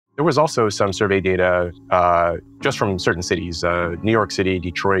There was also some survey data just from certain cities, New York City,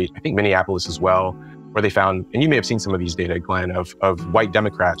 Detroit, I think Minneapolis as well, where they found, and you may have seen some of these data, Glenn, of white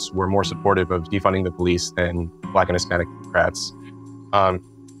Democrats were more supportive of defunding the police than Black and Hispanic Democrats.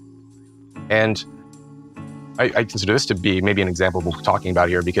 And I consider this to be maybe an example of what we're talking about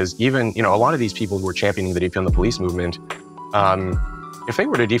here, because even, a lot of these people who were championing the defund the police movement, if they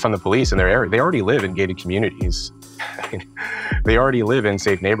were to defund the police in their area, they already live in gated communities. They already live in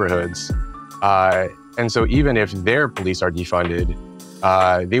safe neighborhoods. And so even if their police are defunded,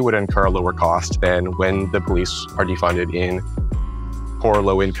 they would incur a lower cost than when the police are defunded in poor,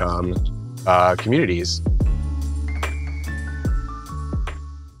 low-income communities.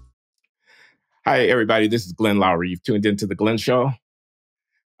 Hi, everybody. This is Glenn Loury. You've tuned into The Glenn Show.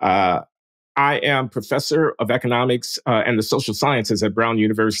 I am professor of economics and the social sciences at Brown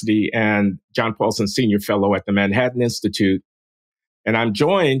University and John Paulson Senior Fellow at the Manhattan Institute. And I'm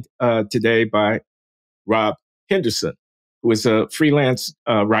joined today by Rob Henderson, who is a freelance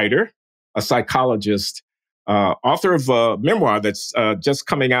writer, a psychologist, author of a memoir that's just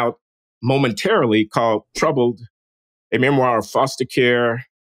coming out momentarily called Troubled, a memoir of foster care,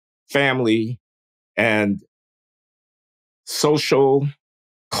 family, and social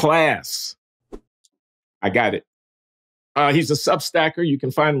class. I got it. He's a Substacker. You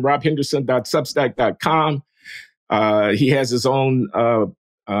can find robhenderson.substack.com. He has his own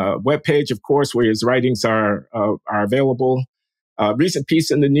webpage, of course, where his writings are available. Recent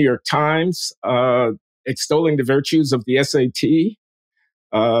piece in the New York Times, extolling the virtues of the SAT.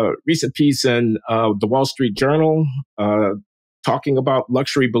 Recent piece in the Wall Street Journal, talking about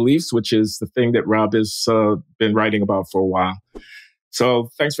luxury beliefs, which is the thing that Rob has been writing about for a while. So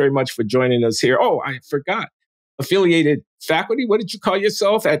thanks very much for joining us here. Oh, I forgot. Affiliated faculty, what did you call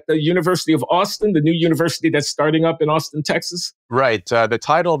yourself at the University of Austin, the new university that's starting up in Austin, Texas? Right. The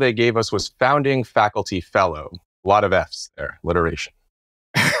title they gave us was Founding Faculty Fellow. A lot of F's there, alliteration.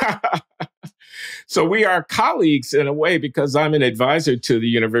 So we are colleagues in a way, because I'm an advisor to the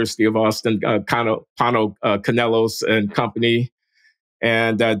University of Austin, Pano Canelos and company,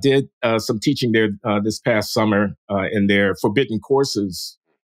 and did some teaching there this past summer in their forbidden courses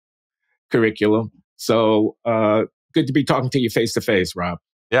curriculum. So good to be talking to you face to face, Rob.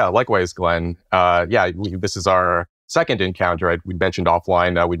 Yeah, likewise, Glenn. This is our second encounter. We mentioned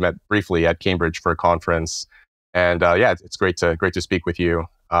offline. We met briefly at Cambridge for a conference, and it's great to speak with you.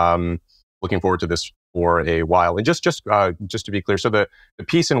 Looking forward to this for a while. And just to be clear, so the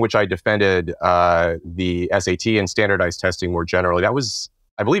piece in which I defended the SAT and standardized testing more generally, that was,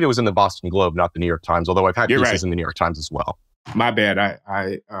 I believe it was in the Boston Globe, not the New York Times, although I've had pieces in the New York Times as well. My bad.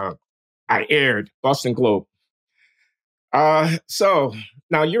 I aired Boston Globe. So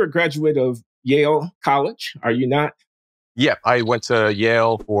now you're a graduate of Yale College, are you not? Yeah, I went to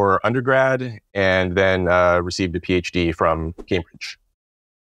Yale for undergrad and then received a PhD from Cambridge.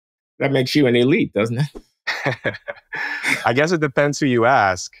 That makes you an elite, doesn't it? I guess it depends who you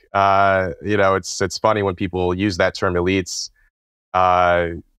ask. It's funny when people use that term elites.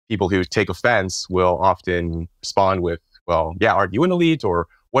 People who take offense will often respond with, well, yeah, aren't you an elite? Or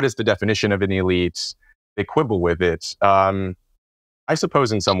what is the definition of an elite? They quibble with it. I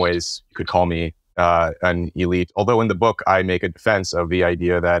suppose in some ways you could call me an elite, although in the book I make a defense of the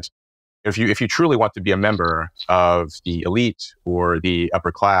idea that if you truly want to be a member of the elite or the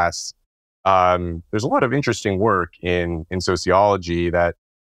upper class, there's a lot of interesting work in sociology that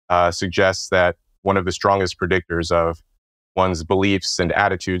suggests that one of the strongest predictors of one's beliefs and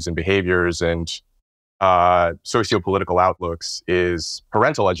attitudes and behaviors and sociopolitical outlooks is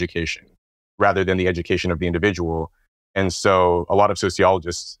parental education rather than the education of the individual. And so a lot of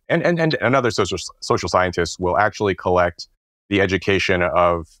sociologists and other social scientists will actually collect the education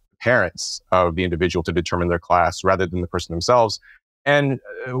of parents of the individual to determine their class rather than the person themselves. And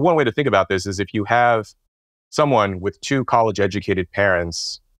one way to think about this is if you have someone with two college-educated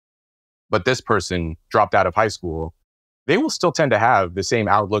parents, but this person dropped out of high school, they will still tend to have the same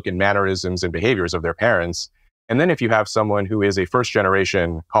outlook and mannerisms and behaviors of their parents. And then if you have someone who is a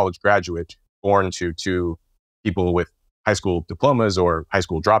first-generation college graduate born to two people with high school diplomas or high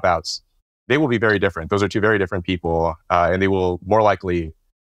school dropouts, they will be very different. Those are two very different people, and they will more likely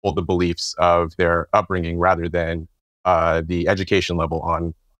hold the beliefs of their upbringing rather than the education level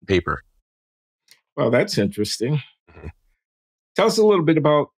on paper. Well, that's interesting. Mm-hmm. Tell us a little bit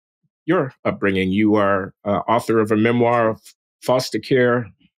about your upbringing. You are author of a memoir of foster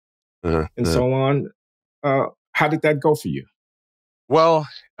care and so on. How did that go for you? Well,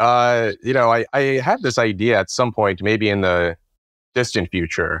 I had this idea at some point, maybe in the distant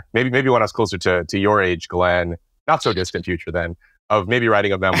future, maybe when I was closer to your age, Glenn, not so distant future then, of maybe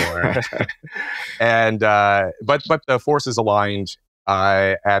writing a memoir. And but the forces aligned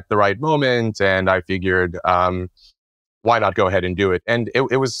at the right moment, and I figured, why not go ahead and do it? And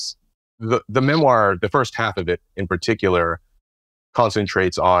it was the memoir, the first half of it in particular,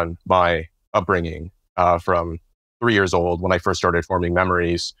 concentrates on my upbringing from 3 years old when I first started forming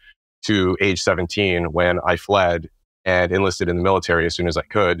memories to age 17 when I fled and enlisted in the military as soon as I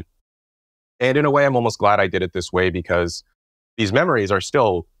could. And in a way, I'm almost glad I did it this way because these memories are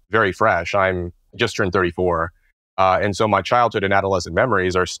still very fresh. I'm just turned 34. And so my childhood and adolescent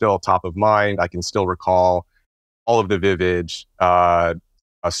memories are still top of mind. I can still recall all of the vivid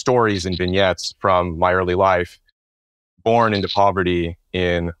stories and vignettes from my early life. Born into poverty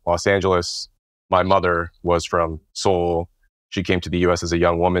in Los Angeles. My mother was from Seoul. She came to the US as a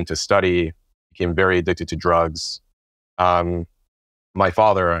young woman to study, became very addicted to drugs. My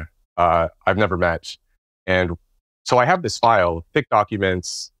father, I've never met. And so I have this file, thick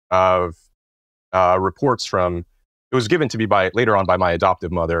documents of reports from, it was given to me later on by my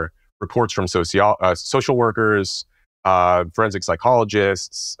adoptive mother, reports from social workers, forensic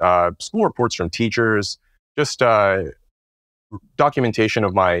psychologists, school reports from teachers, just documentation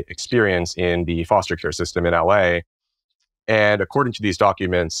of my experience in the foster care system in LA. And according to these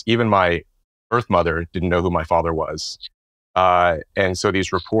documents, even my birth mother didn't know who my father was. And so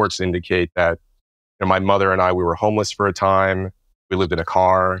these reports indicate that my mother and we were homeless for a time. We lived in a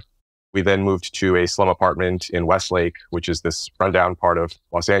car. We then moved to a slum apartment in Westlake, which is this rundown part of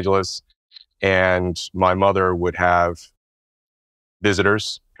Los Angeles. And my mother would have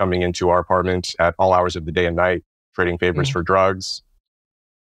visitors coming into our apartment at all hours of the day and night, trading favors for drugs.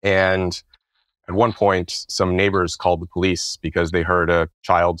 And at one point, some neighbors called the police because they heard a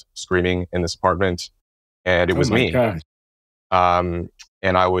child screaming in this apartment. And it was me. God.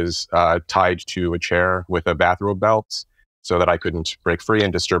 And I was tied to a chair with a bathrobe belt so that I couldn't break free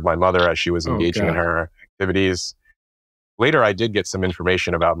and disturb my mother as she was engaging in her activities. Later, I did get some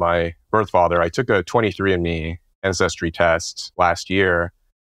information about my birth father. I took a 23andMe ancestry test last year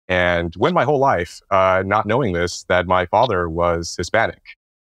and went my whole life not knowing this, that my father was Hispanic.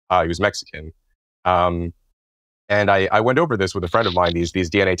 He was Mexican. And I went over this with a friend of mine, these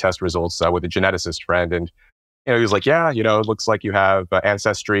DNA test results with a geneticist friend. And he was like, yeah, it looks like you have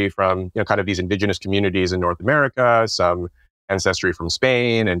ancestry from, kind of these indigenous communities in North America, some ancestry from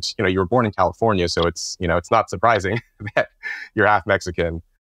Spain. And, you were born in California. So it's, it's not surprising that you're half Mexican.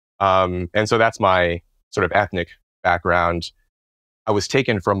 And so that's my sort of ethnic background. I was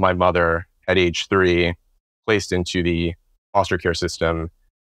taken from my mother at age 3, placed into the foster care system,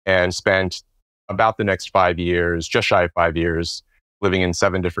 and spent about the next 5 years, just shy of 5 years, living in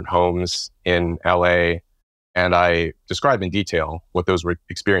 7 different homes in LA. And I describe in detail what those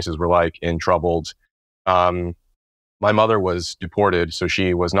experiences were like in Troubled. My mother was deported, so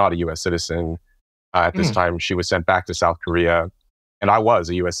she was not a US citizen. At this time, she was sent back to South Korea. And I was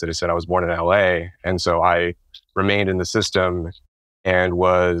a US citizen. I was born in LA. And so I remained in the system and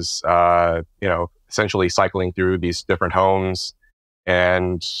was, essentially cycling through these different homes.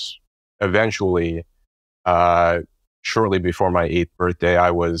 And eventually, shortly before my 8th birthday,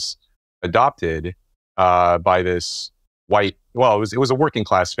 I was adopted by this white, it was a working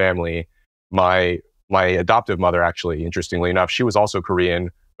class family. My adoptive mother, actually, interestingly enough, she was also Korean,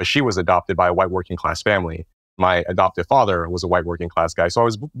 but she was adopted by a white working class family. My adoptive father was a white working class guy. So I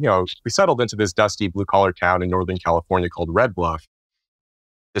was, we settled into this dusty blue collar town in Northern California called Red Bluff.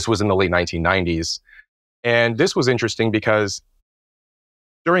 This was in the late 1990s. And this was interesting because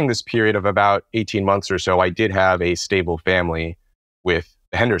during this period of about 18 months or so, I did have a stable family with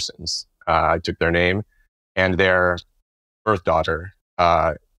the Hendersons. I took their name, and their birth daughter,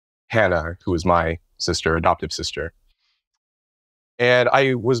 Hannah, who was my sister, adoptive sister. And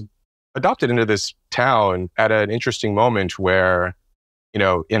I was adopted into this town at an interesting moment where,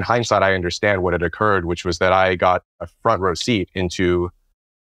 in hindsight, I understand what had occurred, which was that I got a front row seat into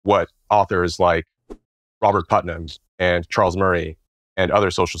what authors like Robert Putnam and Charles Murray and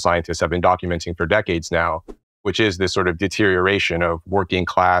other social scientists have been documenting for decades now, which is this sort of deterioration of working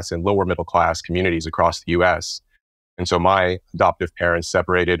class and lower middle class communities across the US. And so my adoptive parents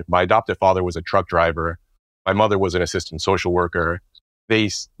separated. My adoptive father was a truck driver. My mother was an assistant social worker. They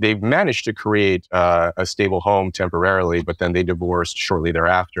managed to create a stable home temporarily, but then they divorced shortly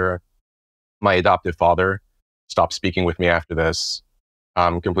thereafter. My adoptive father stopped speaking with me after this,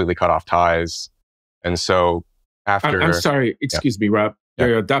 completely cut off ties. And so after... I'm sorry, excuse me, Rob.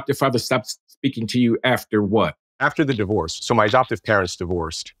 Your adoptive father stopped speaking to you after what? After the divorce. So my adoptive parents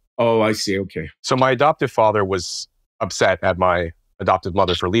divorced. Oh, I see. Okay. So my adoptive father was upset at my adoptive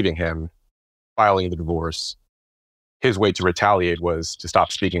mother for leaving him, filing the divorce. his way to retaliate was to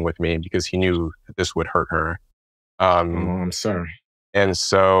stop speaking with me because he knew that this would hurt her. I'm sorry. And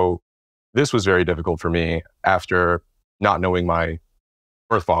so this was very difficult for me after not knowing my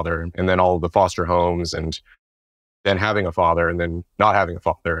birth father, and then all of the foster homes, and then having a father, and then not having a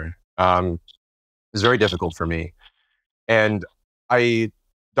father. It was very difficult for me. And I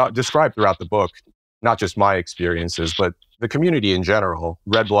described throughout the book, not just my experiences, but the community in general.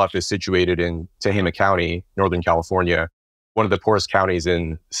 Red Bluff is situated in Tehama County, Northern California, one of the poorest counties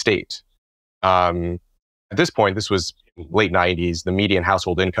in the state. At this point, this was late 90s, the median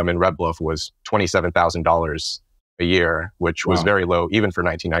household income in Red Bluff was $27,000 a year, which was very low even for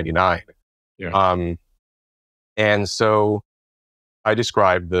 1999. Yeah. And so I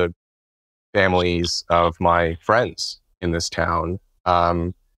described the families of my friends in this town.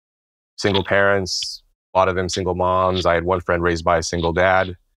 Single parents, a lot of them single moms. I had one friend raised by a single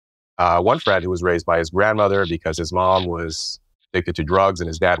dad. One friend who was raised by his grandmother because his mom was addicted to drugs and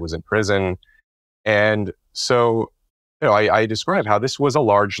his dad was in prison. And so, I described how this was a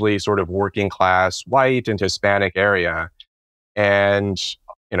largely sort of working class, white and Hispanic area. And,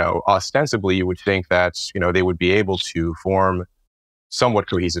 ostensibly you would think that, they would be able to form somewhat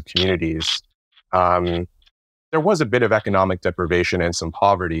cohesive communities. There was a bit of economic deprivation and some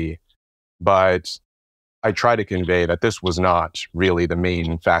poverty, but I try to convey that this was not really the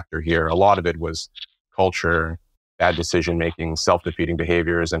main factor here. A lot of it was culture, bad decision-making, self-defeating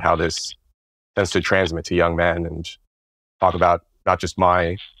behaviors, and how this tends to transmit to young men, and talk about not just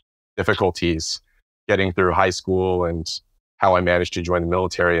my difficulties getting through high school and how I managed to join the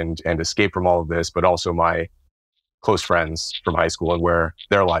military and escape from all of this, but also my close friends from high school and where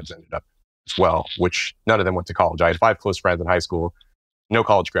their lives ended up as well, which none of them went to college. I had 5 close friends in high school, no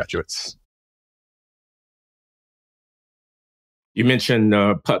college graduates. You mentioned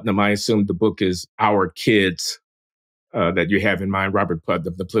Putnam. I assume the book is Our Kids that you have in mind. Robert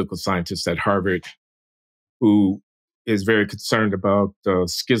Putnam, the political scientist at Harvard, who is very concerned about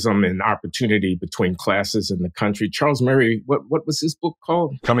schism and opportunity between classes in the country. Charles Murray, what was his book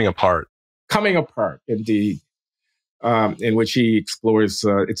called? Coming Apart. Coming Apart, indeed, in which he explores,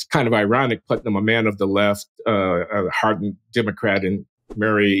 it's kind of ironic, Putnam, a man of the left, a hardened Democrat, and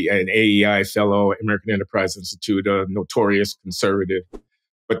Murray, an AEI fellow, American Enterprise Institute, a notorious conservative.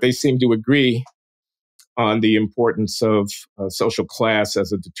 But they seem to agree on the importance of social class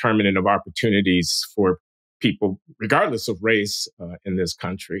as a determinant of opportunities for people, regardless of race, in this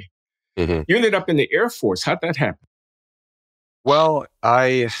country. Mm-hmm. You ended up in the Air Force. How'd that happen? Well,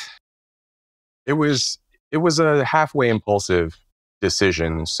 it was a halfway impulsive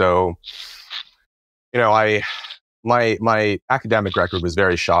decision. So, my academic record was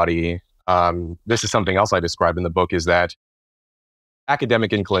very shoddy. This is something else I describe in the book, is that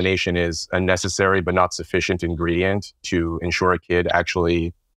academic inclination is a necessary but not sufficient ingredient to ensure a kid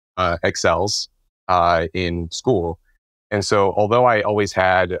actually excels in school. And so, although I always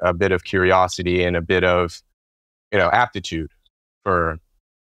had a bit of curiosity and a bit of, aptitude for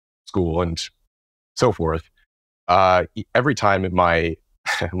school and so forth, every time my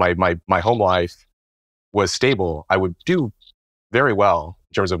home life was stable, I would do very well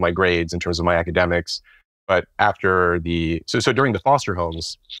in terms of my grades, in terms of my academics. But after so during the foster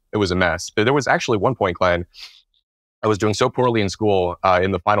homes, it was a mess. There was actually one point, Glenn, I was doing so poorly in school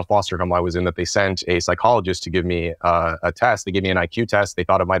in the final foster home I was in that they sent a psychologist to give me a test. They gave me an IQ test. They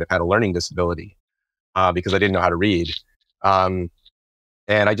thought I might have had a learning disability because I didn't know how to read. And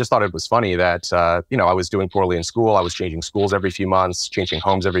I just thought it was funny that, I was doing poorly in school. I was changing schools every few months, changing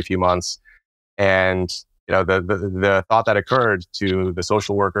homes every few months. And, the thought that occurred to the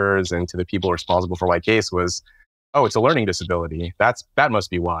social workers and to the people responsible for my case was, oh, it's a learning disability. That must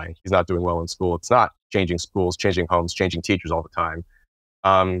be why he's not doing well in school. It's not changing schools, changing homes, changing teachers all the time.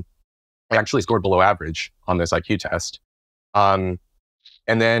 I actually scored below average on this IQ test. And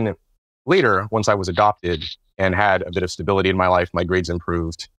then later, once I was adopted and had a bit of stability in my life, my grades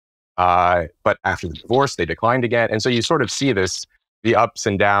improved. But after the divorce, they declined again. And so you sort of see the ups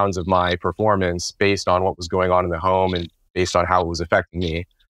and downs of my performance based on what was going on in the home and based on how it was affecting me.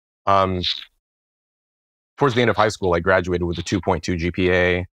 Towards the end of high school, I graduated with a 2.2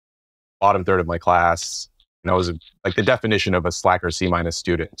 GPA, bottom third of my class. And I was like the definition of a slacker C-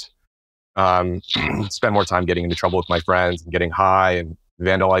 student. Spent more time getting into trouble with my friends and getting high and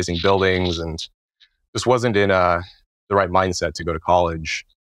vandalizing buildings, and just wasn't in the right mindset to go to college.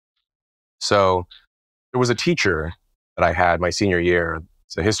 So there was a teacher that I had my senior year.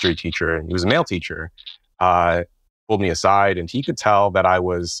 It's a history teacher, and he was a male teacher. Pulled me aside, and he could tell that I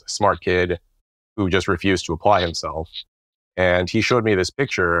was a smart kid who just refused to apply himself. And he showed me this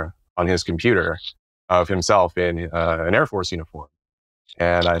picture on his computer of himself in an Air Force uniform.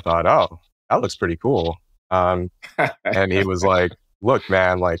 And I thought, oh, that looks pretty cool. And he was like, look,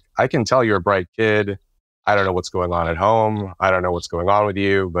 man, like, I can tell you're a bright kid. I don't know what's going on at home. I don't know what's going on with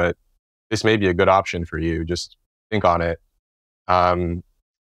you, but this may be a good option for you. Just think on it.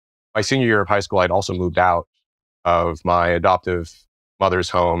 My senior year of high school, I'd also moved out of my adoptive mother's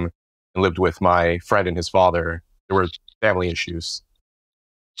home and lived with my friend and his father. There were family issues.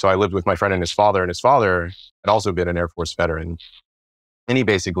 So I lived with my friend and his father had also been an Air Force veteran. And he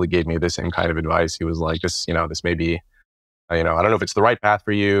basically gave me the same kind of advice. He was like, this may be, I don't know if it's the right path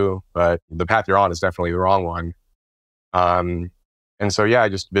for you, but the path you're on is definitely the wrong one. And so, yeah, I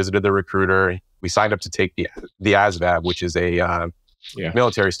just visited the recruiter. We signed up to take the ASVAB, which is a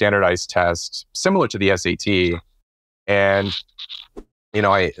military standardized test similar to the SAT. And,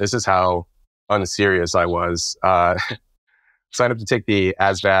 this is how unserious I was. Signed up to take the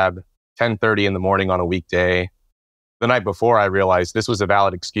ASVAB 10:30 in the morning on a weekday. The night before, I realized this was a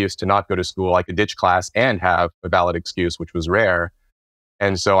valid excuse to not go to school. I could ditch class and have a valid excuse, which was rare.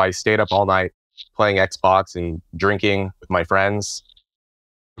 And so I stayed up all night playing Xbox and drinking with my friends.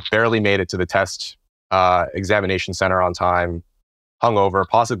 Barely made it to the test examination center on time, hungover,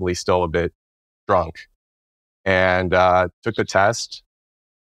 possibly still a bit drunk. And took the test,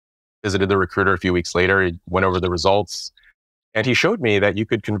 visited the recruiter a few weeks later. He went over the results. And he showed me that you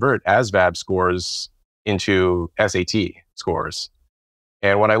could convert ASVAB scores into SAT scores.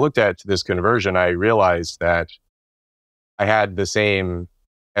 And when I looked at this conversion, I realized that I had the same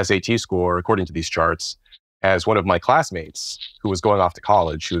SAT score, according to these charts, as one of my classmates who was going off to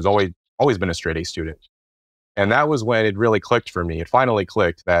college, who was always been a straight A student. And that was when it really clicked for me. It finally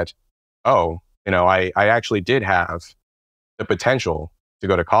clicked that, I actually did have the potential to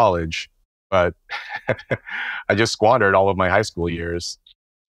go to college, but I just squandered all of my high school years.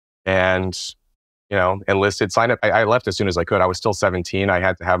 And enlisted, signed up. I left as soon as I could. I was still 17. I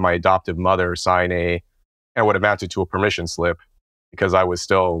had to have my adoptive mother sign what amounted to a permission slip because I was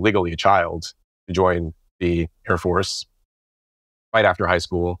still legally a child to join the Air Force right after high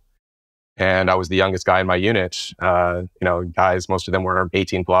school. And I was the youngest guy in my unit. Guys, most of them were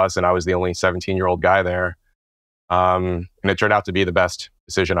 18 plus, and I was the only 17-year-old guy there. And it turned out to be the best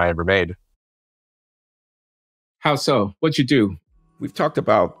decision I ever made. How so? What'd you do? We've talked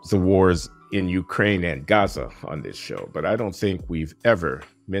about the wars in Ukraine and Gaza on this show, but I don't think we've ever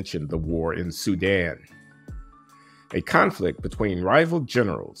mentioned the war in Sudan. A conflict between rival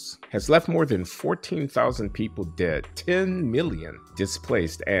generals has left more than 14,000 people dead, 10 million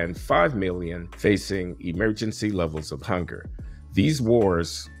displaced, and 5 million facing emergency levels of hunger. These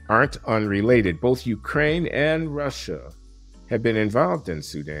wars aren't unrelated. Both Ukraine and Russia have been involved in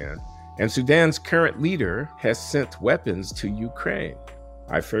Sudan, and Sudan's current leader has sent weapons to Ukraine.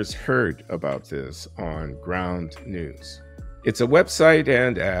 I first heard about this on Ground News. It's a website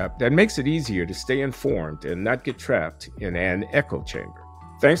and app that makes it easier to stay informed and not get trapped in an echo chamber.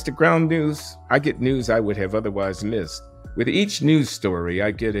 Thanks to Ground News, I get news I would have otherwise missed. With each news story,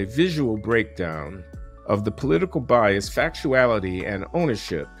 I get a visual breakdown of the political bias, factuality, and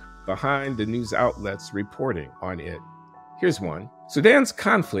ownership behind the news outlets reporting on it. Here's one. Sudan's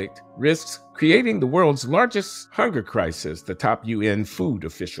conflict risks creating the world's largest hunger crisis, the top UN food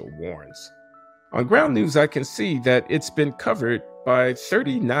official warns. On Ground News, I can see that it's been covered by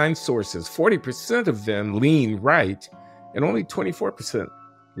 39 sources. 40% of them lean right, and only 24%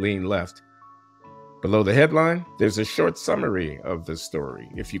 lean left. Below the headline, there's a short summary of the story.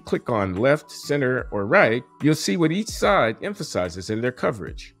 If you click on left, center, or right, you'll see what each side emphasizes in their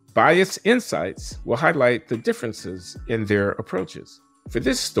coverage. Bias insights will highlight the differences in their approaches. For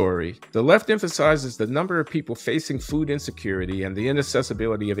this story, the left emphasizes the number of people facing food insecurity and the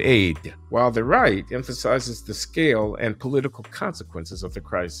inaccessibility of aid, while the right emphasizes the scale and political consequences of the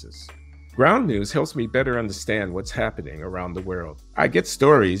crisis. Ground News helps me better understand what's happening around the world. I get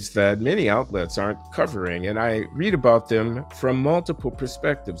stories that many outlets aren't covering, and I read about them from multiple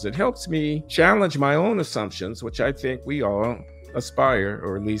perspectives. It helps me challenge my own assumptions, which I think we all aspire,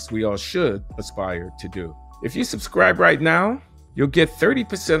 or at least we all should aspire to do. If you subscribe right now, you'll get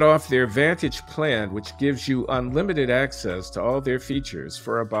 30% off their Vantage plan, which gives you unlimited access to all their features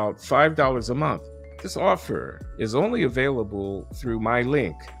for about $5 a month. This offer is only available through my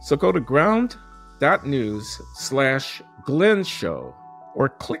link. So go to ground.news/Glenn Show or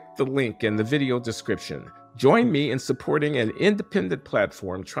click the link in the video description. Join me in supporting an independent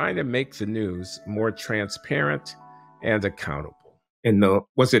platform trying to make the news more transparent and accountable.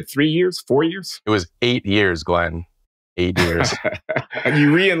 Was it 3 years, 4 years? It was 8 years, Glenn. 8 years.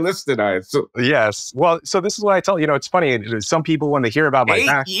 You re-enlisted, I assume. Yes. Well, so this is what I tell you. It's funny. Some people, when they hear about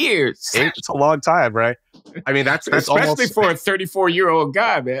my 8 years. it's a long time, right? I mean, that's especially almost for a 34-year-old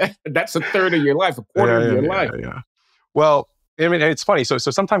guy, man. That's a third of your life, a quarter of your life. Yeah. Well, I mean, it's funny. So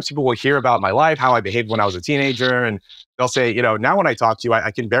sometimes people will hear about my life, how I behaved when I was a teenager, and they'll say, now when I talk to you,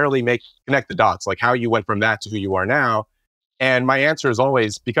 I can barely connect the dots, like how you went from that to who you are now. And my answer is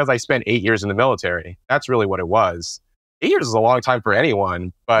always, because I spent 8 years in the military. That's really what it was. 8 years is a long time for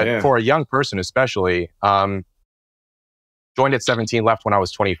anyone, but for a young person especially. Joined at 17, left when I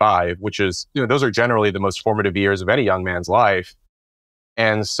was 25, which is, those are generally the most formative years of any young man's life.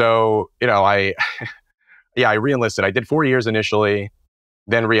 And so, I re-enlisted. I did 4 years initially,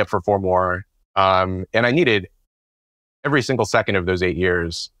 then re-up for 4 more. And I needed every single second of those 8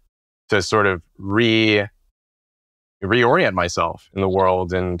 years to sort of reorient myself in the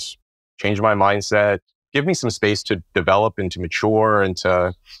world and change my mindset, give me some space to develop and to mature and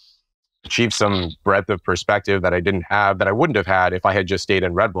to achieve some breadth of perspective that I didn't have, that I wouldn't have had if I had just stayed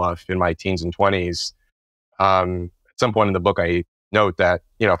in Red Bluff in my teens and 20s. At some point in the book, I note that,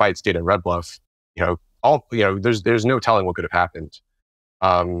 if I had stayed in Red Bluff, there's no telling what could have happened.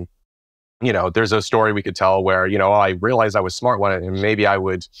 There's a story we could tell where, I realized I was smart one, and maybe I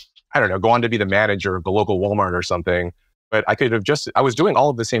would, go on to be the manager of the local Walmart or something. But I was doing all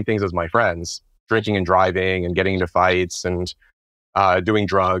of the same things as my friends, drinking and driving and getting into fights and doing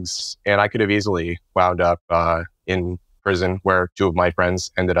drugs. And I could have easily wound up in prison where 2 of my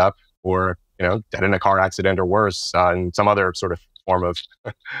friends ended up, or, dead in a car accident or worse, in some other sort of form of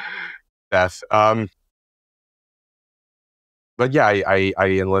death. But yeah, I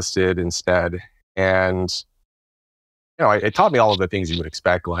enlisted instead. And, it taught me all of the things you would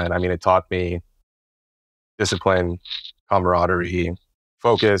expect, Glenn. I mean, it taught me discipline, camaraderie,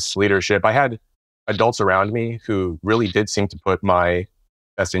 focus, leadership. I had adults around me who really did seem to put my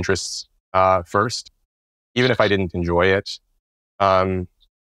best interests first, even if I didn't enjoy it. I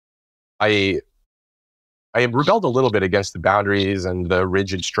rebelled a little bit against the boundaries and the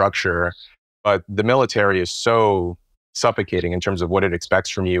rigid structure, but the military is so suffocating in terms of what it expects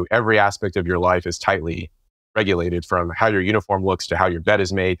from you. Every aspect of your life is tightly regulated, from how your uniform looks to how your bed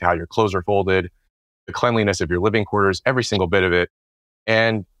is made, to how your clothes are folded, the cleanliness of your living quarters, every single bit of it.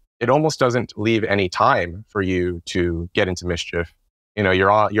 And it almost doesn't leave any time for you to get into mischief.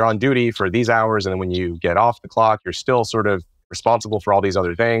 You're on duty for these hours, and then when you get off the clock, you're still sort of responsible for all these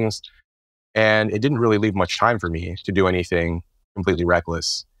other things. And it didn't really leave much time for me to do anything completely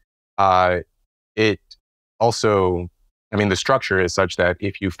reckless. It also, the structure is such that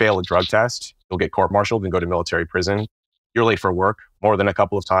if you fail a drug test, you'll get court-martialed and go to military prison. You're late for work more than a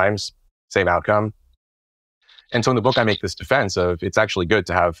couple of times, same outcome. And so in the book, I make this defense of, it's actually good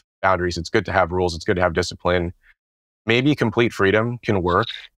to have boundaries. It's good to have rules. It's good to have discipline. Maybe complete freedom can work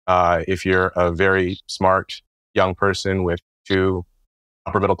if you're a very smart young person with 2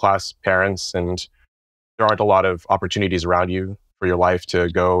 upper middle class parents, and there aren't a lot of opportunities around you for your life to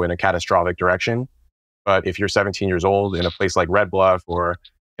go in a catastrophic direction. But if you're 17 years old in a place like Red Bluff or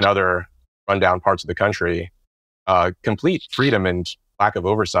in other rundown parts of the country, complete freedom and lack of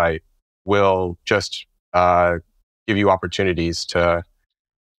oversight will just give you opportunities to,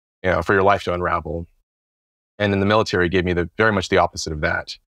 for your life to unravel. And then the military gave me very much the opposite of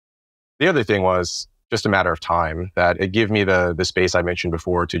that. The other thing was just a matter of time, that it gave me the space I mentioned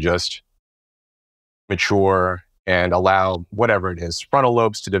before to just mature and allow whatever it is, frontal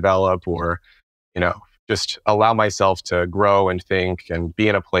lobes to develop, or, just allow myself to grow and think and be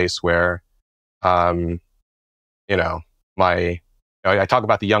in a place where, I talk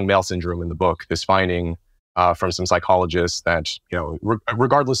about the young male syndrome in the book, this finding from some psychologists that,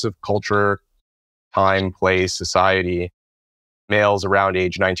 regardless of culture, time, place, society, males around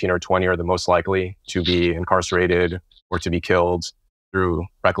age 19 or 20 are the most likely to be incarcerated or to be killed through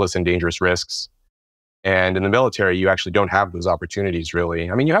reckless and dangerous risks. And in the military, you actually don't have those opportunities, really.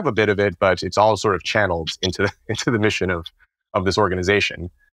 You have a bit of it, but it's all sort of channeled into the mission of this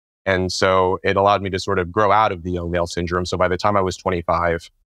organization. And so it allowed me to sort of grow out of the young male syndrome. So by the time I was 25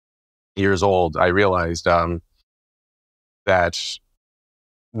 years old, I realized that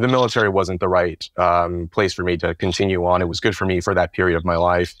the military wasn't the right place for me to continue on. It was good for me for that period of my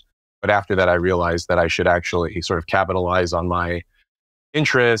life. But after that, I realized that I should actually sort of capitalize on my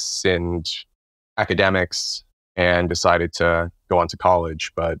interests and academics, and decided to go on to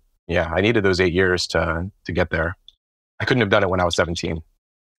college. But yeah, I needed those 8 years to get there. I couldn't have done it when I was 17.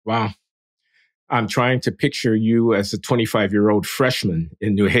 Wow. I'm trying to picture you as a 25-year-old freshman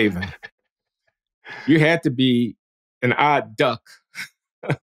in New Haven. You had to be an odd duck.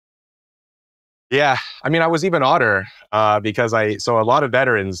 Yeah, I mean, I was even odder because so a lot of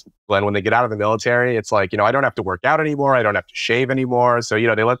veterans, Glenn, when they get out of the military, it's like, I don't have to work out anymore. I don't have to shave anymore. So,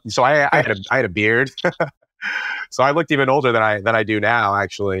 I had a beard. So I looked even older than I do now,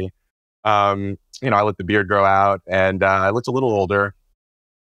 actually. I let the beard grow out, and I looked a little older,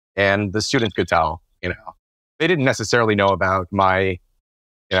 and the students could tell, they didn't necessarily know about my,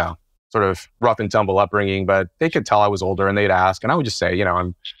 sort of rough and tumble upbringing, but they could tell I was older, and they'd ask, and I would just say,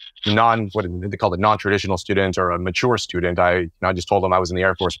 I'm what do they call it, non-traditional student or a mature student. I just told them I was in the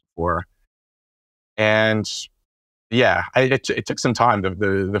Air Force before. And yeah, it took some time.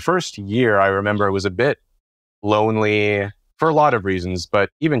 The first year, I remember it was a bit lonely for a lot of reasons, but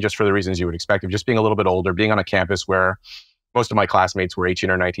even just for the reasons you would expect of just being a little bit older, being on a campus where most of my classmates were 18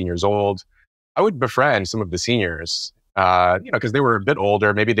 or 19 years old. I would befriend some of the seniors, because they were a bit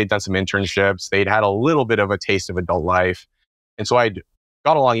older. Maybe they'd done some internships. They'd had a little bit of a taste of adult life. And so I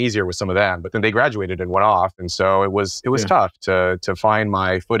got along easier with some of them, but then they graduated and went off. And so it was tough to find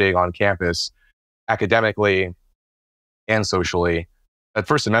my footing on campus academically and socially. That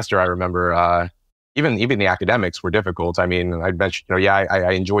first semester, I remember, even the academics were difficult. I mean, I mentioned,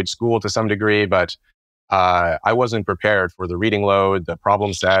 I enjoyed school to some degree, but I wasn't prepared for the reading load, the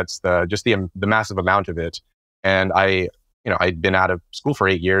problem sets, the massive amount of it. And I'd been out of school for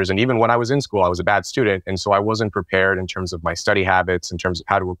 8 years. And even when I was in school, I was a bad student. And so I wasn't prepared in terms of my study habits, in terms of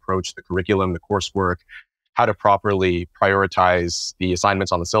how to approach the curriculum, the coursework, how to properly prioritize the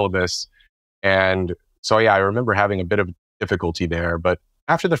assignments on the syllabus. And so, yeah, I remember having a bit of difficulty there. But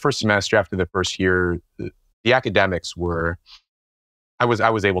after the first semester, after the first year, the academics I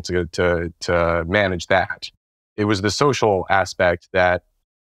was able to manage that. It was the social aspect that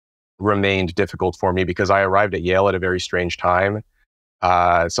remained difficult for me because I arrived at Yale at a very strange time.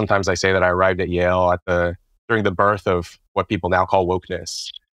 Sometimes I say that I arrived at Yale during the birth of what people now call wokeness.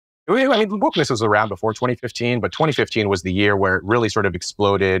 I mean, wokeness was around before 2015, but 2015 was the year where it really sort of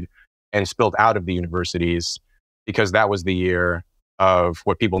exploded and spilled out of the universities, because that was the year of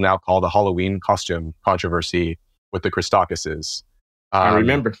what people now call the Halloween costume controversy with the Christocuses. I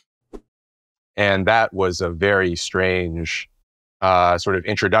remember. And that was a very strange sort of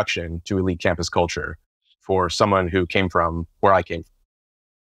introduction to elite campus culture for someone who came from where I came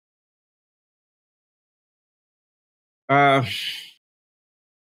from.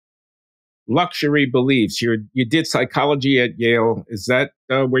 Luxury beliefs. You did psychology at Yale. Is that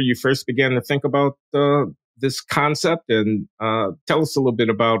where you first began to think about this concept? And tell us a little bit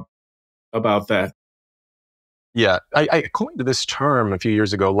about that. Yeah, I coined this term a few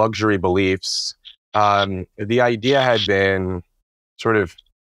years ago, luxury beliefs. The idea had been sort of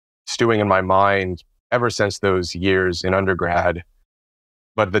stewing in my mind ever since those years in undergrad.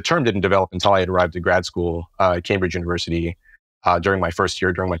 But the term didn't develop until I had arrived at grad school at Cambridge University during my first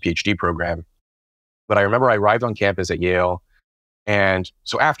year, during my PhD program. But I remember I arrived on campus at Yale. And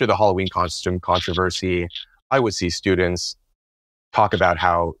so after the Halloween costume controversy, I would see students talk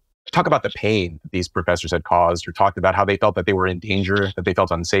about the pain that these professors had caused, or talked about how they felt that they were in danger, that they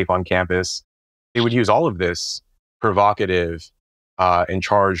felt unsafe on campus. They would use all of this provocative and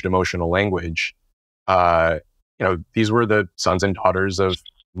charged emotional language. These were the sons and daughters of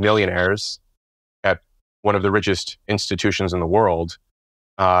millionaires at one of the richest institutions in the world,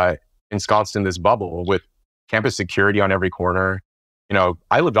 ensconced in this bubble with campus security on every corner.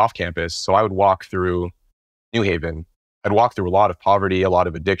 I lived off campus, so I would walk through New Haven. I'd walk through a lot of poverty, a lot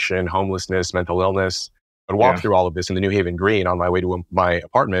of addiction, homelessness, mental illness. I'd walk through all of this in the New Haven Green on my way to my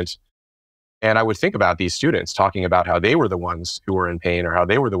apartment. And I would think about these students talking about how they were the ones who were in pain, or how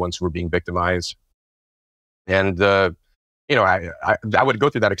they were the ones who were being victimized. And, I would go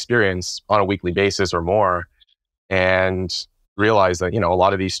through that experience on a weekly basis or more, and realize that, a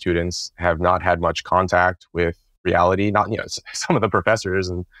lot of these students have not had much contact with reality. Not, some of the professors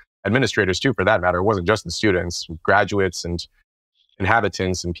and administrators too, for that matter. It wasn't just the students, graduates and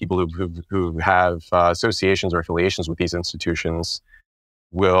inhabitants and people who have associations or affiliations with these institutions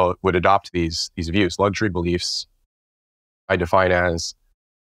would adopt these views. Luxury beliefs I define as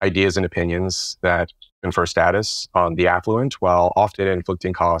ideas and opinions that confer status on the affluent while often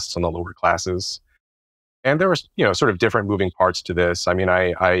inflicting costs on the lower classes. And there were, sort of different moving parts to this. I mean,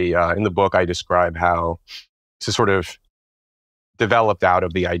 I in the book, I describe how this is sort of developed out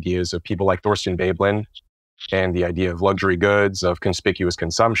of the ideas of people like Thorstein Veblen and the idea of luxury goods, of conspicuous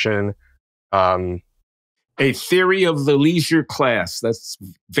consumption. A Theory of the Leisure Class. That's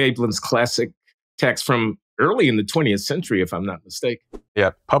Veblen's classic text from early in the 20th century, if I'm not mistaken.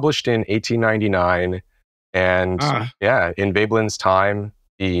 Yeah, published in 1899. And in Veblen's time,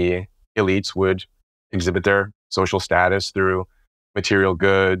 the elites would exhibit their social status through material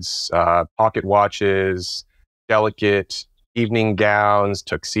goods, pocket watches, delicate evening gowns,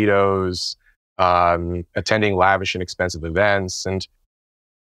 tuxedos, attending lavish and expensive events. And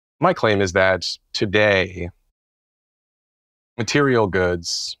my claim is that today, material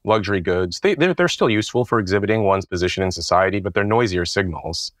goods, luxury goods, they're still useful for exhibiting one's position in society, but they're noisier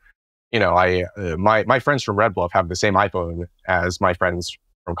signals. You know, my friends from Red Bluff have the same iPhone as my friends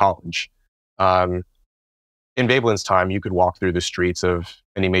from college. In Veblen's time, you could walk through the streets of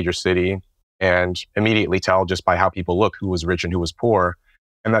any major city and immediately tell just by how people look who was rich and who was poor,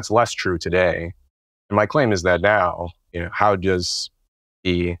 and that's less true today. And my claim is that now, you know, how does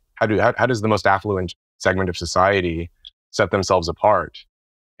the most affluent segment of society set themselves apart?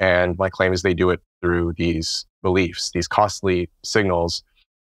 And my claim is they do it through these beliefs, these costly signals.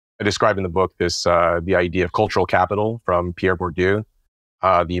 I describe in the book the idea of cultural capital from Pierre Bourdieu,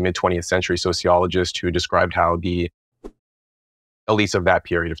 the mid-20th century sociologist who described how the elites of that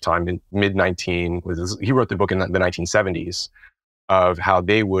period of time, he wrote the book in the 1970s, of how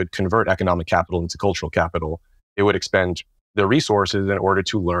they would convert economic capital into cultural capital. They would expend their resources in order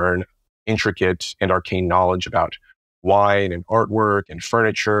to learn intricate and arcane knowledge about wine and artwork and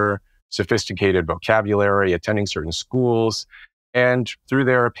furniture, sophisticated vocabulary, attending certain schools. And through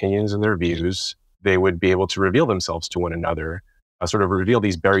their opinions and their views, they would be able to reveal themselves to one another, sort of reveal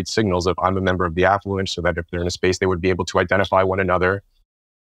these buried signals of I'm a member of the affluent, so that if they're in a space, they would be able to identify one another.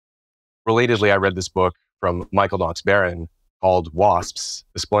 Relatedly, I read this book from Michael Knox Barron called Wasps,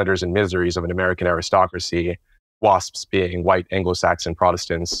 The Splendors and Miseries of an American Aristocracy, WASPs being white Anglo-Saxon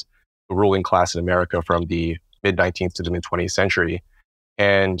Protestants, the ruling class in America from the mid-19th to the mid-20th century.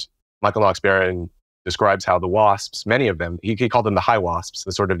 And Michael Knox Barron describes how the WASPs, many of them, he called them the high WASPs,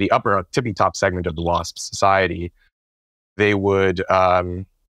 the sort of the upper tippy-top segment of the WASP society, they would,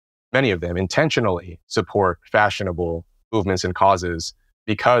 many of them, intentionally support fashionable movements and causes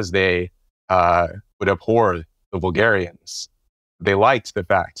because they would abhor the vulgarians. They liked the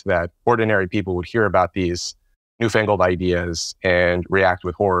fact that ordinary people would hear about these newfangled ideas and react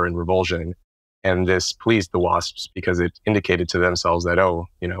with horror and revulsion. And this pleased the WASPs because it indicated to themselves that, oh,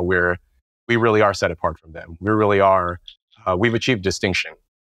 you know, we really are set apart from them. We really are, we've achieved distinction.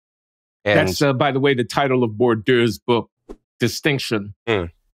 And that's, by the way, the title of Bourdieu's book, Distinction.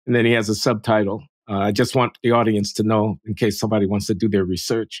 And then he has a subtitle. I just want the audience to know in case somebody wants to do their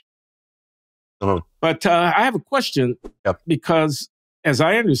research. But I have a question, because as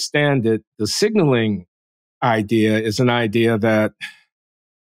I understand it, the signaling idea is an idea that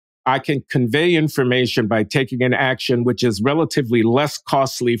I can convey information by taking an action which is relatively less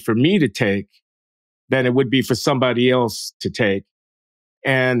costly for me to take than it would be for somebody else to take.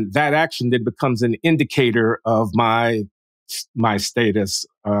 And that action then becomes an indicator of my status,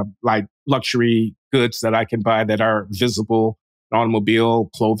 like luxury goods that I can buy that are visible, automobile,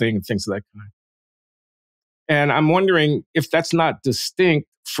 clothing, and things of that kind. And I'm wondering if that's not distinct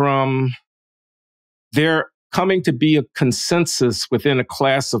from there coming to be a consensus within a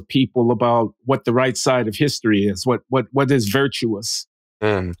class of people about what the right side of history is, what is virtuous.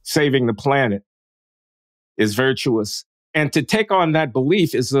 Saving the planet is virtuous. And to take on that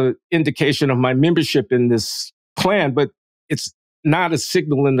belief is an indication of my membership in this clan, but it's not a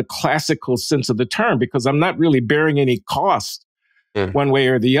signal in the classical sense of the term, because I'm not really bearing any cost one way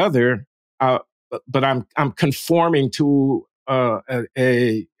or the other. But I'm conforming to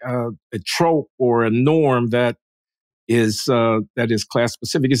a trope or a norm that is class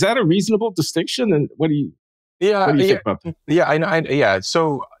specific. Is that a reasonable distinction? And what do you think about that? Yeah,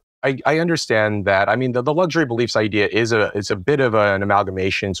 So I understand that. I mean, the luxury beliefs idea is a bit of an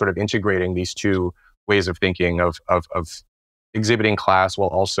amalgamation, sort of integrating these two ways of thinking of exhibiting class while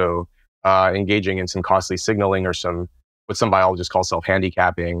also engaging in some costly signaling or what some biologists call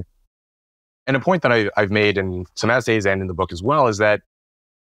self-handicapping. And a point that I've made in some essays and in the book as well is that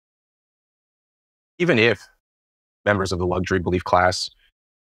even if members of the luxury belief class,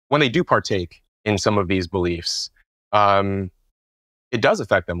 when they do partake in some of these beliefs, it does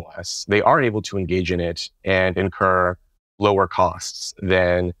affect them less. They are able to engage in it and incur lower costs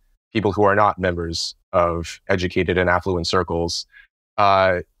than people who are not members of educated and affluent circles.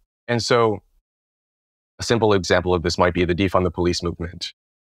 And so a simple example of this might be the defund the police movement.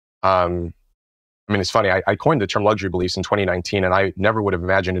 I mean, it's funny, I coined the term luxury beliefs in 2019, and I never would have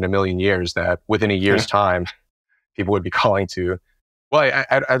imagined in a million years that within a year's time, people would be calling to, well,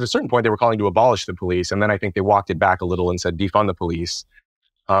 at a certain point, they were calling to abolish the police. And then I think they walked it back a little and said, defund the police.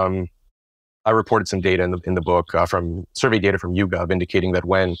 I reported some data in the book from survey data from YouGov indicating that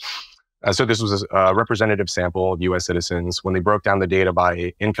so this was a representative sample of US citizens, when they broke down the data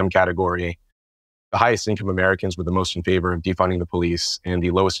by income category, the highest income Americans were the most in favor of defunding the police, and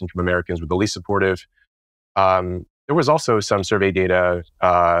the lowest income Americans were the least supportive. There was also some survey data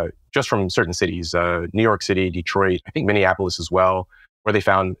just from certain cities, New York City, Detroit, I think Minneapolis as well, where they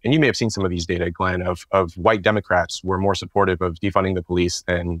found, and you may have seen some of these data, Glenn, of white Democrats were more supportive of defunding the police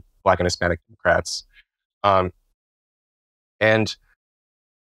than Black and Hispanic Democrats. And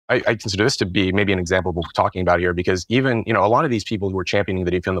I consider this to be maybe an example of what we're talking about here, because even, a lot of these people who were championing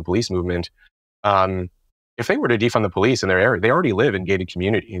the defund the police movement, if they were to defund the police in their area, they already live in gated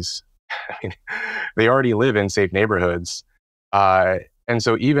communities. I mean, they already live in safe neighborhoods. And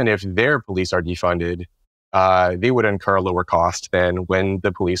so even if their police are defunded, they would incur a lower cost than when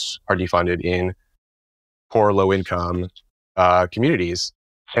the police are defunded in poor, low-income communities.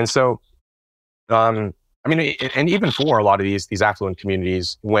 And so, and even for a lot of these affluent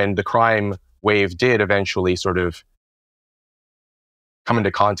communities, when the crime wave did eventually sort of come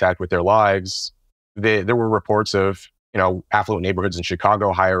into contact with their lives, there were reports of, affluent neighborhoods in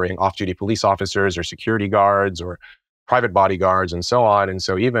Chicago hiring off-duty police officers or security guards or private bodyguards and so on. And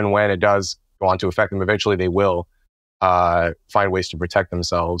so even when it does go on to affect them, eventually they will find ways to protect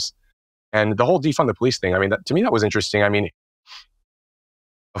themselves. And the whole defund the police thing, to me, that was interesting.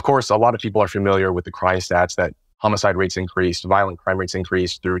 Of course, a lot of people are familiar with the crime stats that homicide rates increased, violent crime rates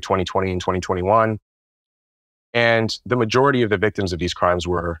increased through 2020 and 2021. And the majority of the victims of these crimes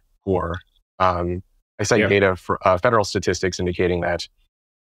were poor. I cite data for federal statistics indicating that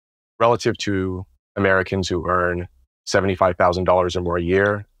relative to Americans who earn $75,000 or more a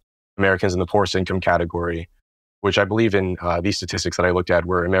year, Americans in the poorest income category, which I believe in these statistics that I looked at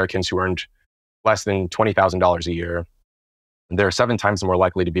were Americans who earned less than $20,000 a year. They're 7 times more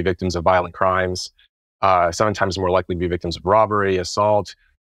likely to be victims of violent crimes, 7 times more likely to be victims of robbery, assault.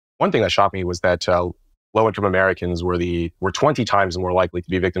 One thing that shocked me was that low-income Americans were 20 times more likely to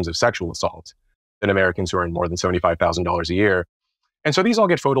be victims of sexual assault than Americans who earn more than $75,000 a year. And so these all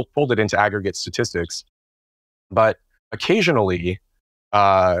get folded into aggregate statistics. But occasionally,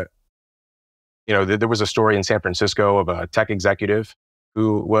 there was a story in San Francisco of a tech executive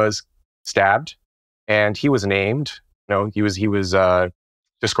who was stabbed, and he was named. He was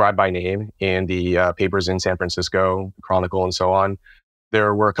described by name in the papers in San Francisco, Chronicle, and so on.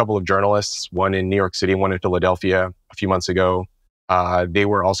 There were a couple of journalists, one in New York City, one in Philadelphia, a few months ago. They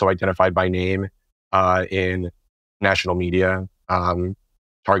were also identified by name in national media,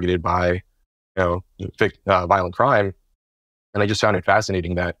 targeted by violent crime. And I just found it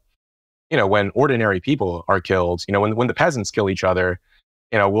fascinating that when ordinary people are killed, when the peasants kill each other,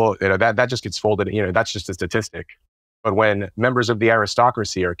 that just gets folded. That's just a statistic. But when members of the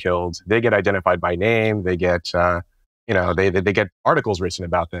aristocracy are killed, they get identified by name. They get they get articles written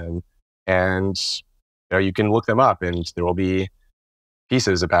about them, and you can look them up, and there will be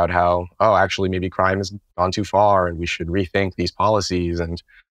pieces about how, actually maybe crime has gone too far and we should rethink these policies. And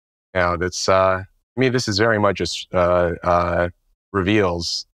that's this is very much just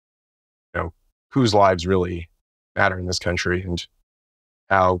reveals whose lives really matter in this country, and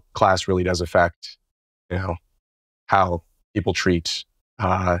how class really does affect how people treat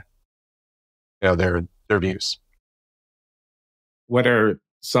their views. What are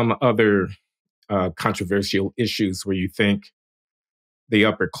some other controversial issues where you think the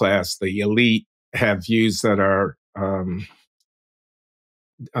upper class, the elite, have views that are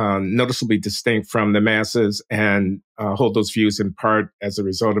noticeably distinct from the masses, and hold those views in part as a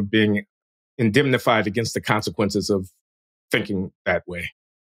result of being indemnified against the consequences of thinking that way?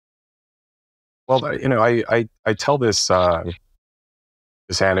 Well, I tell this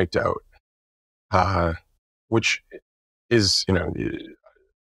this anecdote, which is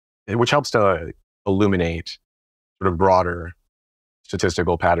which helps to illuminate sort of broader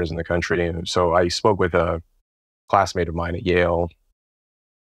statistical patterns in the country. And so I spoke with a classmate of mine at Yale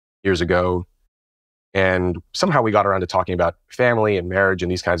years ago, and somehow we got around to talking about family and marriage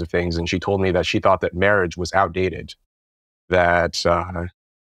and these kinds of things. And she told me that she thought that marriage was outdated, that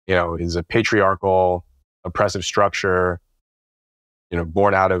is a patriarchal, oppressive structure,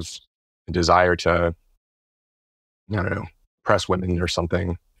 born out of a desire to, oppress women or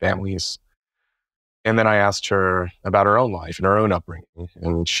something, families. And then I asked her about her own life and her own upbringing.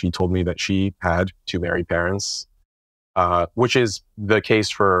 And she told me that she had 2 married parents, which is the case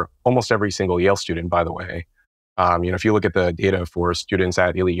for almost every single Yale student, by the way. If you look at the data for students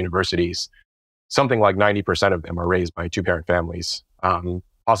at elite universities, something like 90% of them are raised by 2-parent families,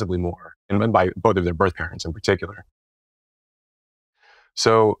 possibly more, and by both of their birth parents in particular.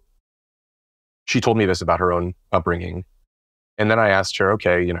 So she told me this about her own upbringing. And then I asked her,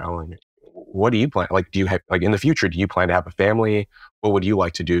 okay, what do you plan? Like, do you have, in the future, do you plan to have a family? What would you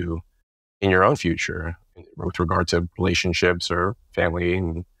like to do in your own future with regard to relationships or family?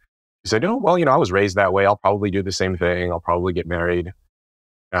 And you said, oh, well, I was raised that way. I'll probably do the same thing. I'll probably get married,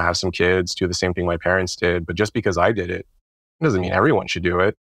 have some kids, do the same thing my parents did. But just because I did it doesn't mean everyone should do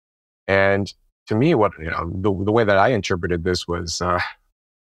it. And to me, what, the way that I interpreted this was,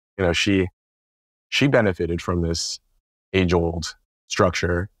 she benefited from this age-old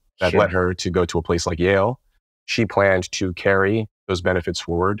structure that led her to go to a place like Yale. She planned to carry those benefits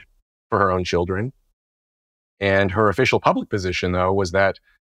forward for her own children. And her official public position, though, was that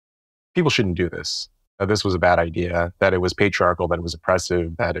people shouldn't do this. That this was a bad idea, that it was patriarchal, that it was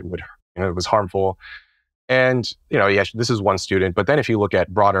oppressive, that it would, it was harmful. And, yes, this is one student. But then if you look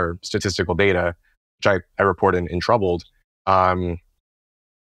at broader statistical data, which I report in Troubled,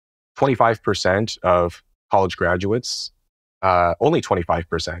 25% of college graduates, only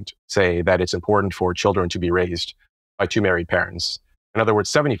 25% say that it's important for children to be raised by two married parents. In other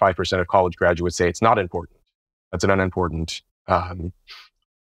words, 75% of college graduates say it's not important. That's an unimportant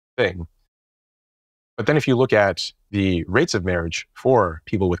thing. But then if you look at the rates of marriage for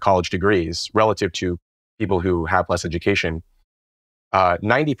people with college degrees relative to people who have less education,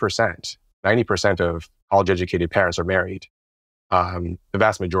 90% of college-educated parents are married, the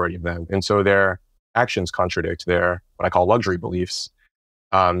vast majority of them. And so their actions contradict their, what I call luxury beliefs.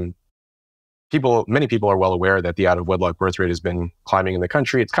 Many people are well aware that the out-of-wedlock birth rate has been climbing in the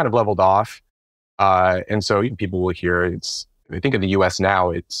country. It's kind of leveled off. And so people will hear I think in the US now,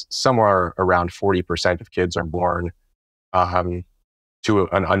 it's somewhere around 40% of kids are born to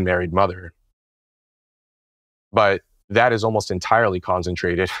an unmarried mother. But that is almost entirely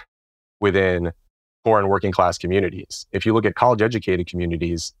concentrated within poor and working class communities. If you look at college educated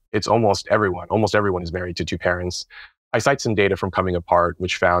communities, it's almost everyone. Almost everyone is married to two parents. I cite some data from Coming Apart,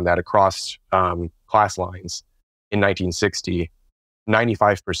 which found that across class lines in 1960,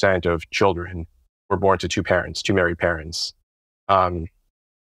 95% of children were born to two married parents.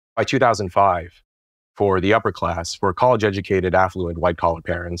 By 2005, for the upper class, for college-educated, affluent, white-collar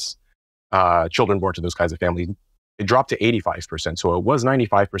parents, children born to those kinds of families, it dropped to 85%. So it was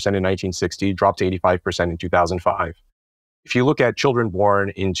 95% in 1960, dropped to 85% in 2005. If you look at children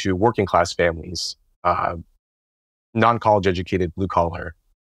born into working-class families, non-college educated, blue-collar,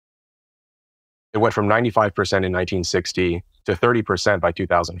 it went from 95% in 1960 to 30% by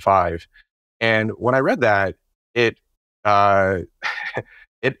 2005. And when I read that, it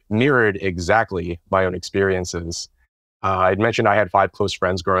mirrored exactly my own experiences. I'd mentioned I had 5 close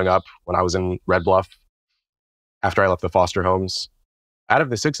friends growing up when I was in Red Bluff after I left the foster homes. Out of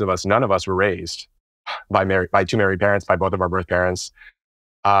the 6 of us, none of us were raised by two married parents, by both of our birth parents.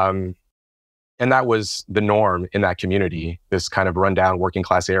 And that was the norm in that community, this kind of rundown working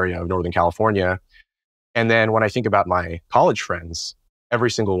class area of Northern California. And then when I think about my college friends, every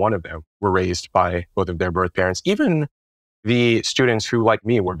single one of them were raised by both of their birth parents. Even the students who, like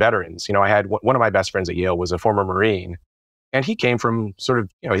me, were veterans. I had one of my best friends at Yale was a former Marine, and he came from sort of,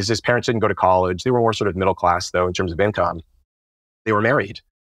 his parents didn't go to college. They were more sort of middle class, though, in terms of income. They were married.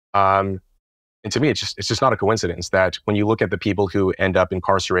 And to me, it's just not a coincidence that when you look at the people who end up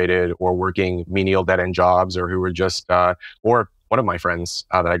incarcerated or working menial dead-end jobs, or who were just, or one of my friends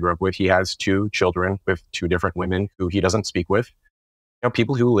that I grew up with, he has 2 children with 2 different women who he doesn't speak with.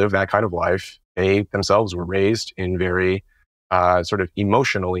 People who live that kind of life, they themselves were raised in very sort of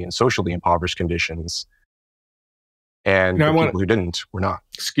emotionally and socially impoverished conditions. And people who didn't were not.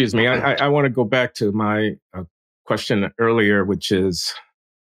 Excuse me. I want to go back to my question earlier, which is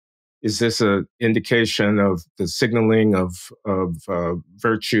this an indication of the signaling of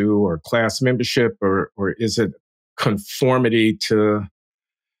virtue or class membership, or is it conformity to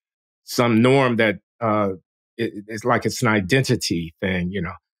some norm that it's like it's an identity thing,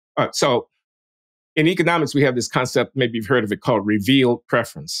 So in economics, we have this concept, maybe you've heard of it, called revealed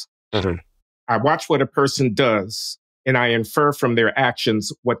preference. Mm-hmm. I watch what a person does, and I infer from their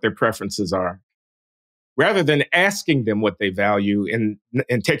actions what their preferences are, rather than asking them what they value and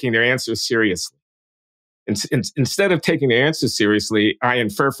taking their answers seriously. Instead of taking their answers seriously, I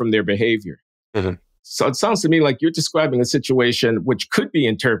infer from their behavior. Mm-hmm. So it sounds to me like you're describing a situation which could be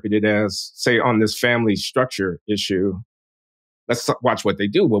interpreted as, say, on this family structure issue, let's watch what they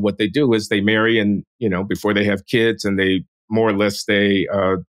do. Well, what they do is they marry and, before they have kids, and they more or less stay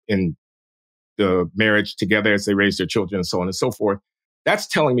in the marriage together as they raise their children and so on and so forth. That's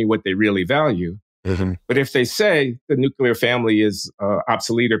telling me what they really value. Mm-hmm. But if they say the nuclear family is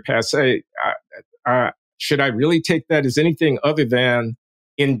obsolete or passé, should I really take that as anything other than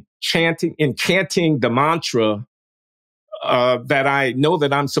incanting the mantra that I know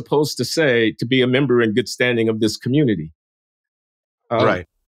that I'm supposed to say to be a member in good standing of this community? Right.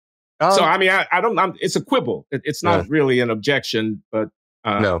 So, Um, I mean, I don't, it's a quibble. It's yeah, not really an objection, but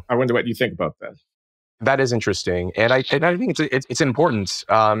no, I wonder what you think about that. that is interesting, and I think it's important.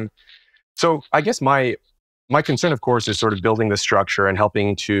 So I guess my concern, of course, is sort of building the structure and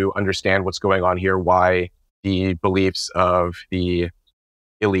helping to understand what's going on here, why the beliefs of the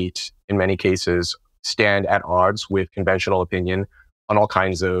elite, in many cases, stand at odds with conventional opinion on all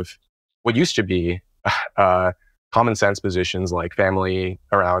kinds of what used to be uh, common sense positions like family,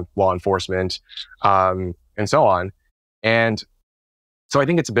 around law enforcement, and so on. And so I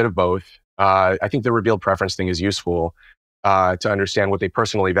think it's a bit of both. I think the revealed preference thing is useful to understand what they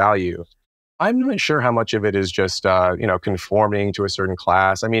personally value. I'm not sure how much of it is just conforming to a certain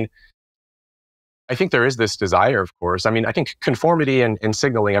class. I mean, I think there is this desire, of course. I mean, I think conformity and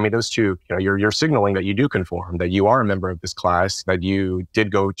signaling, I mean, those two, you're signaling that you do conform, that you are a member of this class, that you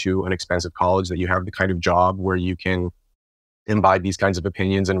did go to an expensive college, that you have the kind of job where you can imbibe these kinds of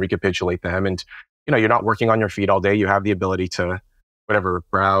opinions and recapitulate them. And, you're not working on your feet all day. You have the ability to, whatever,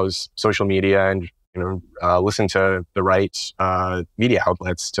 browse social media and, listen to the right media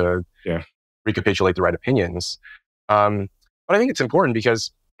outlets to recapitulate the right opinions. But I think it's important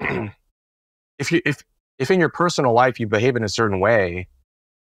because if in your personal life you behave in a certain way,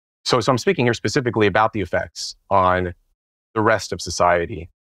 so I'm speaking here specifically about the effects on the rest of society.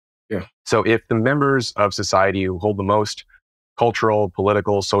 Yeah. So if the members of society who hold the most cultural,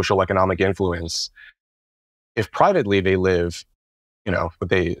 political, social, economic influence, if privately they live,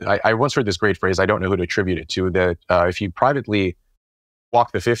 I once heard this great phrase, I don't know who to attribute it to, that if you privately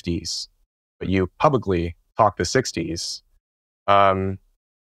walk the 50s, but you publicly talk the 60s,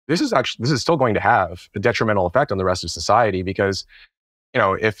 this is still going to have a detrimental effect on the rest of society because,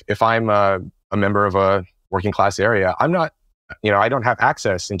 if I'm a member of a working class area, I'm not, I don't have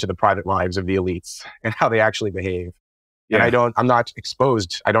access into the private lives of the elites and how they actually behave. Yeah. And I'm not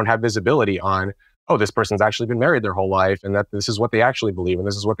exposed. I don't have visibility on, oh, this person's actually been married their whole life and that this is what they actually believe and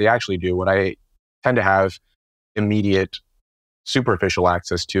this is what they actually do. What I tend to have immediate superficial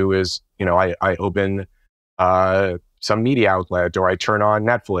access to is, I open some media outlet, or I turn on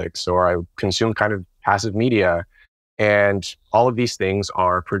Netflix, or I consume kind of passive media. And all of these things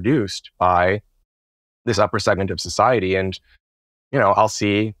are produced by this upper segment of society. And, I'll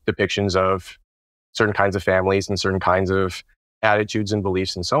see depictions of certain kinds of families and certain kinds of attitudes and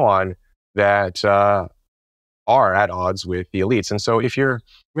beliefs and so on that are at odds with the elites. And so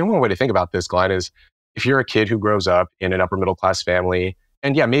one way to think about this, Glenn, is if you're a kid who grows up in an upper middle class family,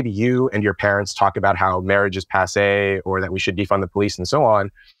 and yeah, maybe you and your parents talk about how marriage is passé, or that we should defund the police and so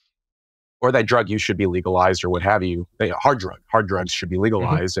on, or that drug use should be legalized or what have you. Hard drugs should be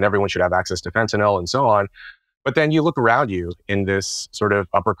legalized and everyone should have access to fentanyl and so on. But then you look around you in this sort of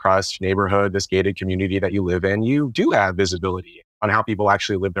upper crust neighborhood, this gated community that you live in, you do have visibility on how people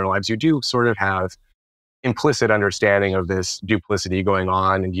actually live their lives. You do sort of have implicit understanding of this duplicity going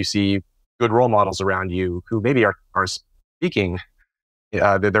on, and you see good role models around you who maybe are speaking,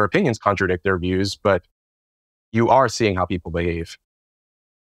 their opinions contradict their views, but you are seeing how people behave.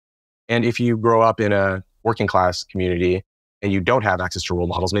 And if you grow up in a working class community and you don't have access to role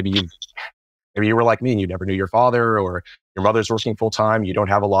models, maybe you were like me and you never knew your father, or your mother's working full time, you don't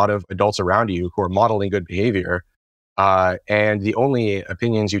have a lot of adults around you who are modeling good behavior. And the only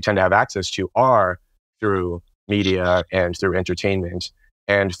opinions you tend to have access to are through media and through entertainment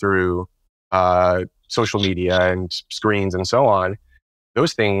and through social media and screens and so on.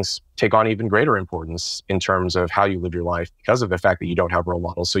 Those things take on even greater importance in terms of how you live your life because of the fact that you don't have role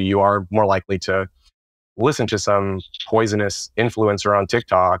models. So you are more likely to listen to some poisonous influencer on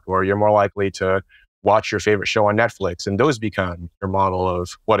TikTok, or you're more likely to watch your favorite show on Netflix. And those become your model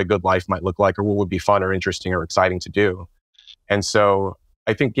of what a good life might look like, or what would be fun or interesting or exciting to do. And so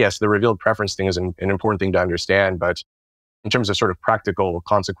I think, yes, the revealed preference thing is an important thing to understand. But in terms of sort of practical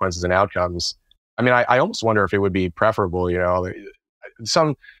consequences and outcomes, I mean, I almost wonder if it would be preferable,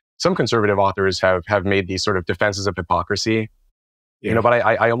 some conservative authors have made these sort of defenses of hypocrisy, but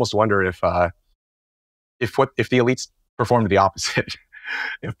I almost wonder if the elites performed the opposite.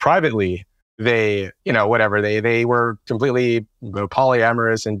 If privately they, they were completely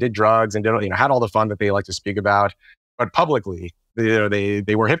polyamorous and did drugs and had all the fun that they like to speak about, but publicly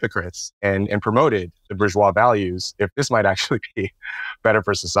they were hypocrites and promoted the bourgeois values, if this might actually be better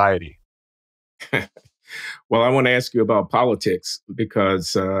for society. Well, I want to ask you about politics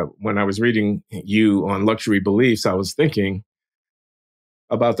because when I was reading you on luxury beliefs, I was thinking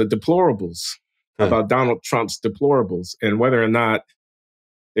about the deplorables, about Donald Trump's deplorables, and whether or not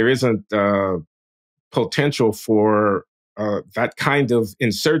there isn't potential for that kind of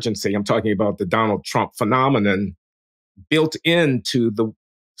insurgency. I'm talking about the Donald Trump phenomenon built into the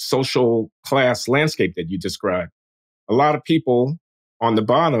social class landscape that you described. A lot of people on the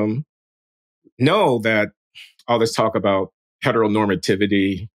bottom know that all this talk about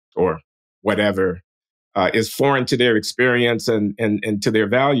heteronormativity or whatever is foreign to their experience and to their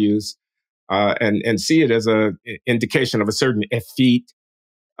values, and see it as an indication of a certain effete,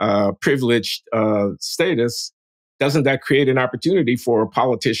 privileged status. Doesn't that create an opportunity for a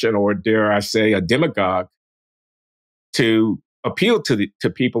politician, or dare I say a demagogue, to appeal to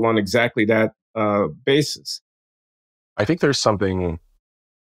people on exactly that basis? I think there's something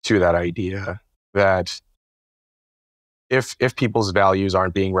to that idea that if people's values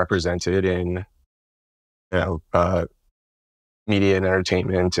aren't being represented in media and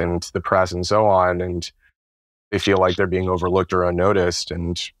entertainment and the press and so on, and they feel like they're being overlooked or unnoticed,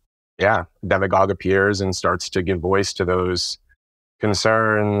 and a demagogue appears and starts to give voice to those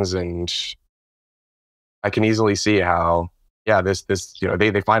concerns, and I can easily see how this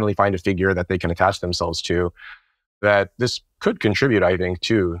they finally find a figure that they can attach themselves to, that this could contribute, I think,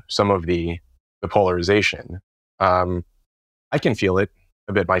 to some of the polarization. I can feel it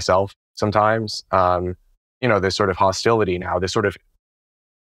a bit myself sometimes. This sort of hostility now, this sort of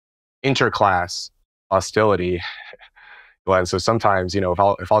interclass hostility. And so sometimes, if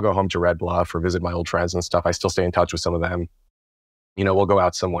I'll go home to Red Bluff or visit my old friends and stuff, I still stay in touch with some of them. We'll go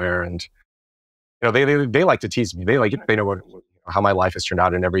out somewhere, and they like to tease me. They know how my life has turned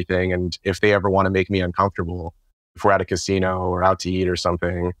out and everything. And if they ever want to make me uncomfortable, if we're at a casino or out to eat or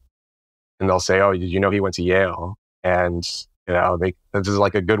something, and they'll say, "Oh, did you know he went to Yale?" And this is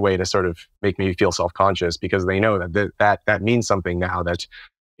like a good way to sort of make me feel self-conscious, because they know that means something now, that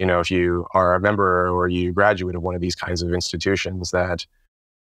if you are a member or you graduate of one of these kinds of institutions, that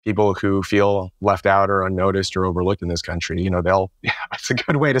people who feel left out or unnoticed or overlooked in this country, it's a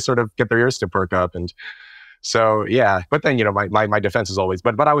good way to sort of get their ears to perk up. And so, but then, my defense is always,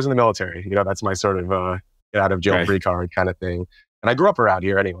 but I was in the military, that's my sort of get out of jail free card kind of thing. And I grew up around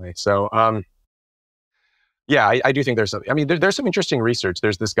here anyway. So, I do think there's some interesting research.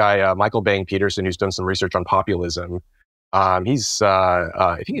 There's this guy, Michael Bang Peterson, who's done some research on populism. I think he's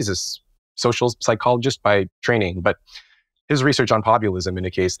a social psychologist by training, but his research on populism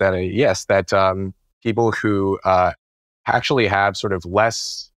indicates that, people who actually have sort of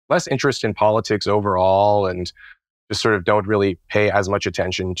less interest in politics overall, and just sort of don't really pay as much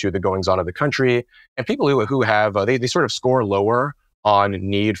attention to the goings on of the country, and people who have, they sort of score lower on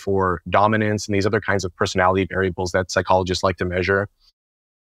need for dominance and these other kinds of personality variables that psychologists like to measure,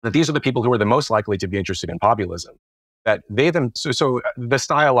 that these are the people who are the most likely to be interested in populism. That so the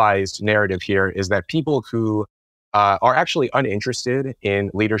stylized narrative here is that people who are actually uninterested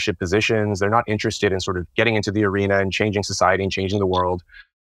in leadership positions, they're not interested in sort of getting into the arena and changing society and changing the world.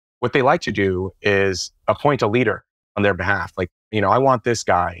 What they like to do is appoint a leader on their behalf. Like, I want this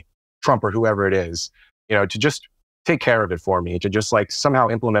guy, Trump or whoever it is, to just take care of it for me, to just like somehow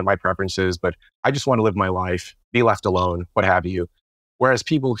implement my preferences, but I just want to live my life, be left alone, what have you. Whereas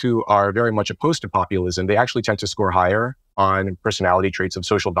people who are very much opposed to populism, they actually tend to score higher on personality traits of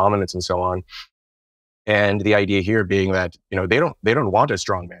social dominance and so on. And the idea here being that, they don't want a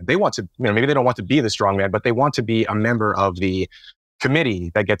strong man. They want to, maybe they don't want to be the strong man, but they want to be a member of the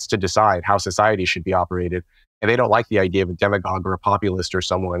committee that gets to decide how society should be operated. And they don't like the idea of a demagogue or a populist or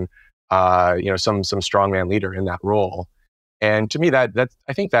someone, some strongman leader in that role. And to me, that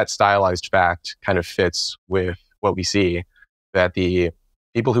I think that stylized fact kind of fits with what we see, that the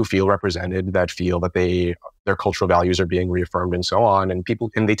people who feel represented, that feel that their cultural values are being reaffirmed and so on, and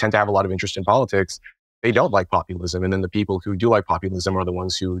they tend to have a lot of interest in politics, they don't like populism. And then the people who do like populism are the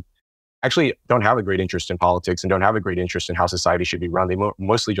ones who actually don't have a great interest in politics and don't have a great interest in how society should be run. They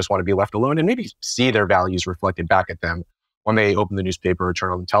mostly just want to be left alone and maybe see their values reflected back at them when they open the newspaper or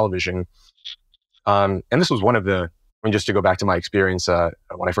turn on the television. And this was one of just to go back to my experience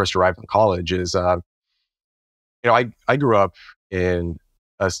when I first arrived in college, is, I grew up in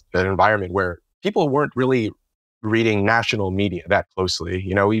an environment where people weren't really reading national media that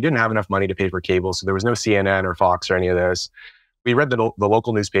closely. We didn't have enough money to pay for cable, so there was no CNN or Fox or any of this. We read the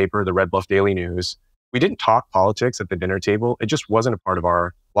local newspaper, the Red Bluff Daily News. We didn't talk politics at the dinner table. It just wasn't a part of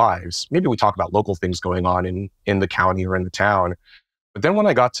our lives. Maybe we talk about local things going on in the county or in the town. But then when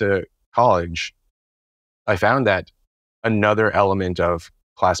I got to college, I found that another element of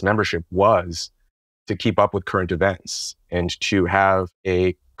class membership was to keep up with current events and to have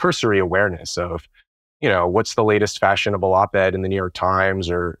a cursory awareness of, what's the latest fashionable op-ed in the New York Times,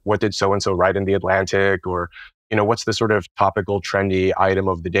 or what did so-and-so write in the Atlantic, or, what's the sort of topical, trendy item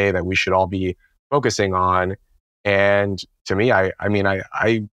of the day that we should all be focusing on. And to me, I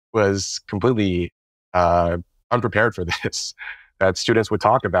was completely unprepared for this. that students would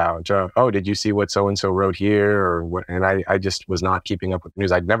talk about. Oh, did you see what so-and-so wrote here? Or what? And I just was not keeping up with the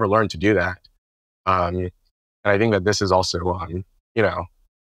news. I'd never learned to do that. And I think that this is also,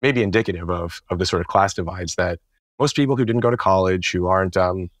 maybe indicative of the sort of class divides that most people who didn't go to college, who aren't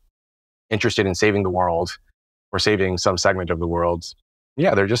interested in saving the world or saving some segment of the world,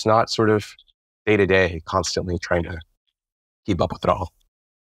 they're just not sort of day to day constantly trying to keep up with it all.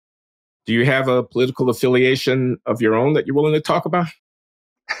 Do you have a political affiliation of your own that you're willing to talk about?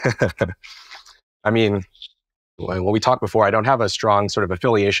 I mean, when we talked before, I don't have a strong sort of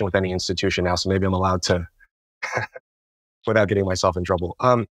affiliation with any institution now, so maybe I'm allowed to without getting myself in trouble.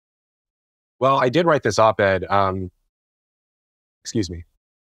 Well, I did write this op-ed, in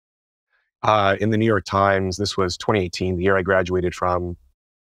the New York Times. This was 2018, the year I graduated from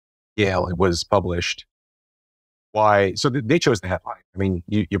Yale. It was published. Why? So they chose the headline. I mean,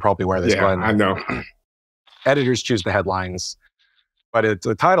 you're probably aware of this, Glenn. I know. Editors choose the headlines. But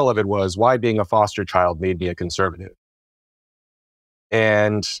the title of it was, Why Being a Foster Child Made Me a Conservative.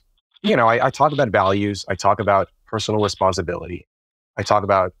 And, I talk about values. I talk about personal responsibility. I talk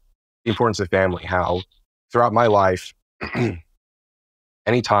about the importance of family, how throughout my life,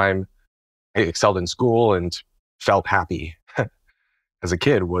 anytime I excelled in school and felt happy as a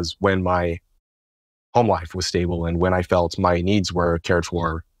kid was when my home life was stable and when I felt my needs were cared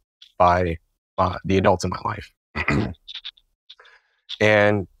for by the adults in my life.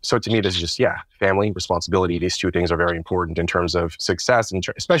 And so to me, this is just, family, responsibility. These two things are very important in terms of success, and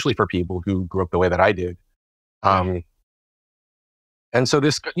especially for people who grew up the way that I did. And so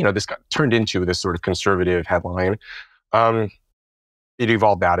this got turned into this sort of conservative headline. It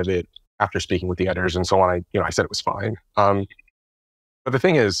evolved out of it after speaking with the editors and so on. I said it was fine. But the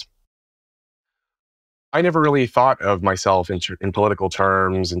thing is, I never really thought of myself in political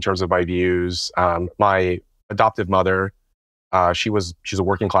terms, in terms of my views. My adoptive mother, she's a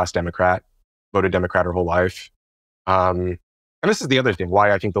working class Democrat, voted Democrat her whole life. And this is the other thing,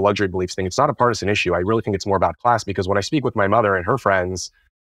 why I think the luxury beliefs thing, it's not a partisan issue. I really think it's more about class, because when I speak with my mother and her friends,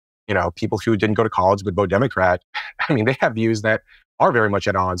 people who didn't go to college but vote Democrat, I mean, they have views that are very much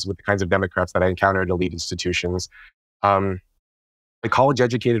at odds with the kinds of Democrats that I encountered at elite institutions. A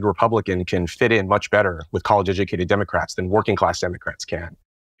college-educated Republican can fit in much better with college-educated Democrats than working-class Democrats can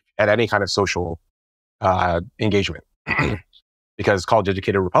at any kind of social engagement. Because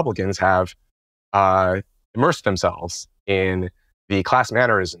college-educated Republicans have immersed themselves in the class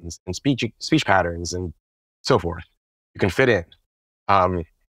mannerisms and speech patterns and so forth. You can fit in.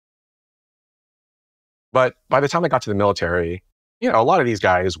 But by the time I got to the military, a lot of these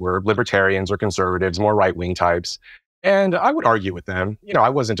guys were libertarians or conservatives, more right-wing types. And I would argue with them. I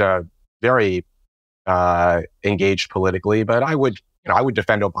wasn't a very engaged politically, but I would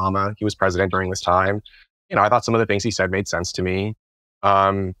defend Obama. He was president during this time. I thought some of the things he said made sense to me.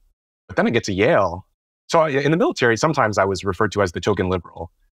 But then I get to Yale. So in the military, sometimes I was referred to as the token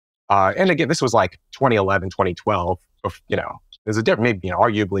liberal. And again, this was like 2011, 2012. There's a different, maybe,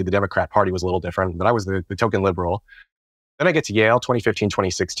 arguably the Democrat Party was a little different, but I was the token liberal. Then I get to Yale, 2015,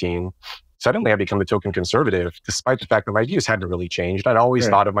 2016. Suddenly I become the token conservative, despite the fact that my views hadn't really changed. I'd always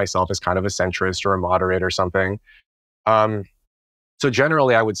thought of myself as kind of a centrist or a moderate or something. So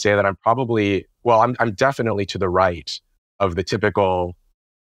generally, I would say that I'm definitely to the right of the typical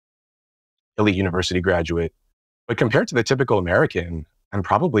elite university graduate. But compared to the typical American, I'm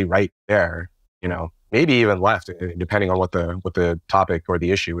probably right there, maybe even left, depending on what the topic or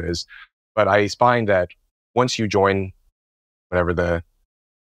the issue is. But I find that once you join whatever the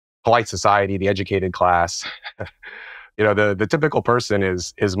polite society, the educated class, the typical person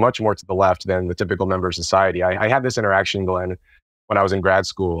is much more to the left than the typical member of society. I had this interaction, Glenn, when I was in grad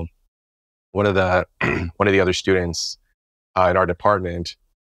school. One of the other students in our department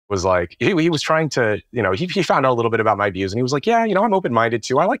was like, he was trying to, he found out a little bit about my views, and he was like, I'm open-minded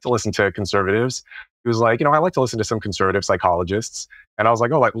too. I like to listen to conservatives. He was like, I like to listen to some conservative psychologists. And I was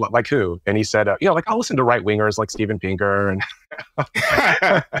like, oh, like who? And he said, I'll listen to right-wingers like Steven Pinker. And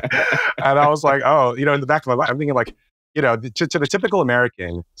and I was like, oh, in the back of my mind, I'm thinking like, to the typical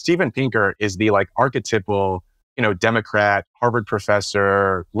American, Steven Pinker is the like archetypal, Democrat, Harvard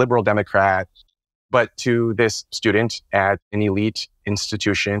professor, liberal Democrat. But to this student at an elite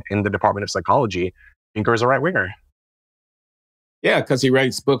institution in the Department of Psychology, Pinker is a right-winger. Yeah, because he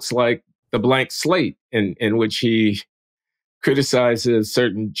writes books like The Blank Slate, in which he criticizes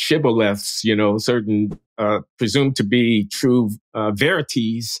certain shibboleths, certain presumed to be true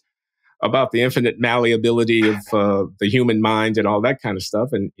verities about the infinite malleability of the human mind and all that kind of stuff.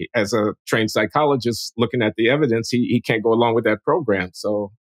 And as a trained psychologist looking at the evidence, he can't go along with that program.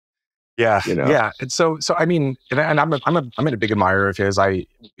 So Yeah, You know, yeah. And so I mean, and I'm a big admirer of his.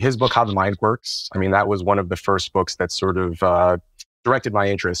 His book How the Mind Works. I mean, that was one of the first books that sort of directed my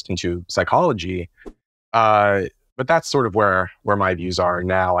interest into psychology. Uh, but that's sort of where my views are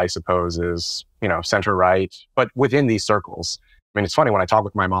now, I suppose, is, center right, but within these circles. I mean, it's funny when I talk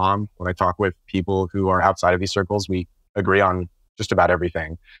with my mom, when I talk with people who are outside of these circles, we agree on just about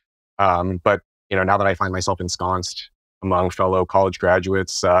everything. But now that I find myself ensconced among fellow college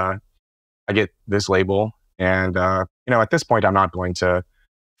graduates, I get this label, and at this point, I'm not going to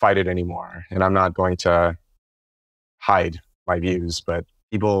fight it anymore, and I'm not going to hide my views. But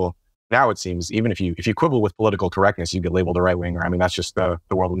people now, it seems, even if you quibble with political correctness, you get labeled a right winger. I mean, that's just the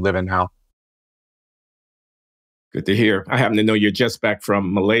world we live in now. Good to hear. I happen to know you're just back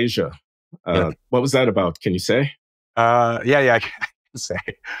from Malaysia. Yeah. What was that about? Can you say? Yeah, I can say.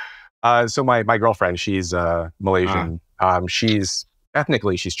 So my girlfriend, she's Malaysian. She's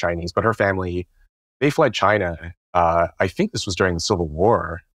ethnically she's Chinese, but her family, they fled China. I think this was during the Civil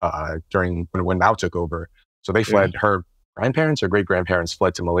War, during when Mao took over. So they fled. Her grandparents or great grandparents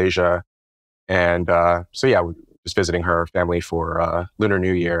fled to Malaysia, and so yeah, we're just visiting her family for Lunar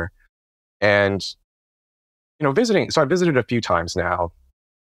New Year, and visiting. So I visited a few times now,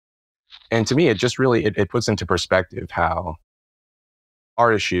 and to me, it just really it puts into perspective how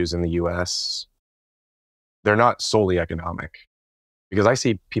our issues in the U.S. they're not solely economic. Because I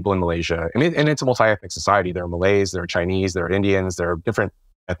see people in Malaysia, and it's a multi-ethnic society. There are Malays, there are Chinese, there are Indians, there are different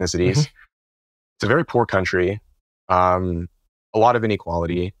ethnicities. Mm-hmm. It's a very poor country, a lot of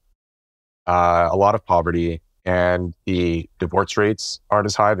inequality, a lot of poverty, and the divorce rates aren't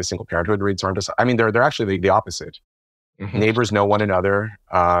as high. The single parenthood rates aren't as high. I mean, they're actually the opposite. Mm-hmm. Neighbors know one another.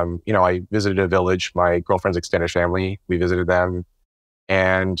 I visited a village, my girlfriend's extended family. We visited them,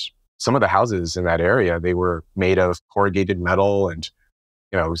 and some of the houses in that area, they were made of corrugated metal and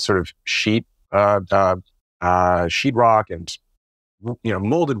sort of sheetrock and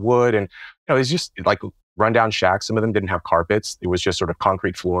molded wood, and it's just like rundown shacks. Some of them didn't have carpets; it was just sort of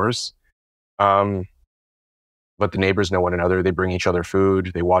concrete floors. But the neighbors know one another. They bring each other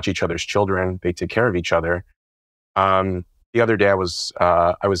food. They watch each other's children. They take care of each other. The other day, I was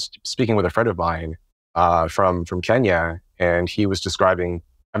speaking with a friend of mine from Kenya, and he was describing.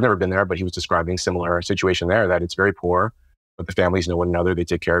 I've never been there, but he was describing similar situation there. That it's very poor, but the families know one another. They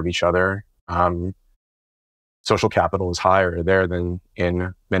take care of each other. Social capital is higher there than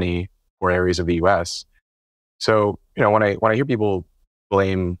in many poor areas of the U.S. So, when I hear people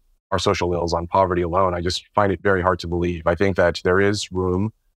blame our social ills on poverty alone, I just find it very hard to believe. I think that there is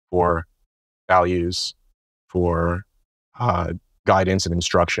room for values, for guidance and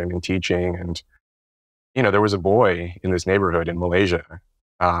instruction and teaching. And, there was a boy in this neighborhood in Malaysia.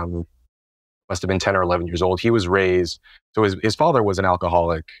 Must have been 10 or 11 years old. He was raised, so his father was an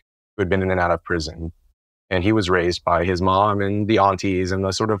alcoholic who had been in and out of prison. And he was raised by his mom and the aunties, and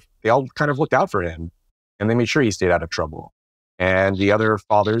they all kind of looked out for him, and they made sure he stayed out of trouble. And the other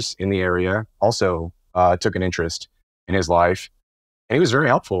fathers in the area also took an interest in his life. And he was very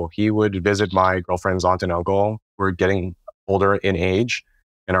helpful. He would visit my girlfriend's aunt and uncle who are getting older in age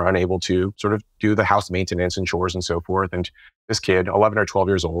and are unable to sort of do the house maintenance and chores and so forth. And this kid, 11 or 12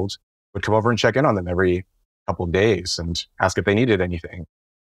 years old, would come over and check in on them every couple of days and ask if they needed anything.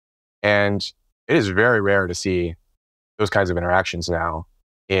 And it is very rare to see those kinds of interactions now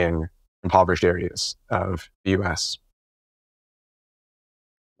in impoverished areas of the U.S.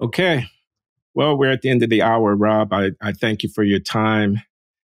 Okay. Well, we're at the end of the hour, Rob. I thank you for your time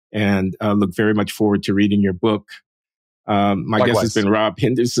and look very much forward to reading your book. My guest has been Rob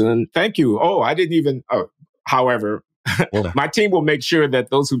Henderson. Thank you. Oh, I didn't even, however, my team will make sure that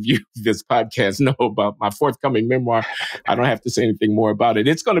those who view this podcast know about my forthcoming memoir. I don't have to say anything more about it.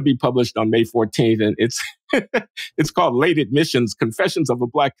 It's going to be published on May 14th, and it's called Late Admissions, Confessions of a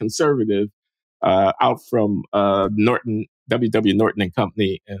Black Conservative, out from Norton, W.W. Norton and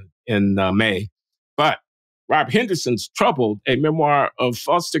Company in May. But Rob Henderson's Troubled, a memoir of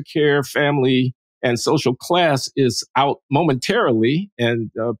foster care, family, and social class is out momentarily, and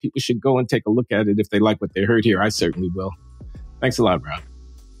people should go and take a look at it if they like what they heard here. I certainly will. Thanks a lot, Rob.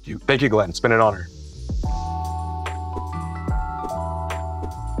 Thank you, Glenn. It's been an honor.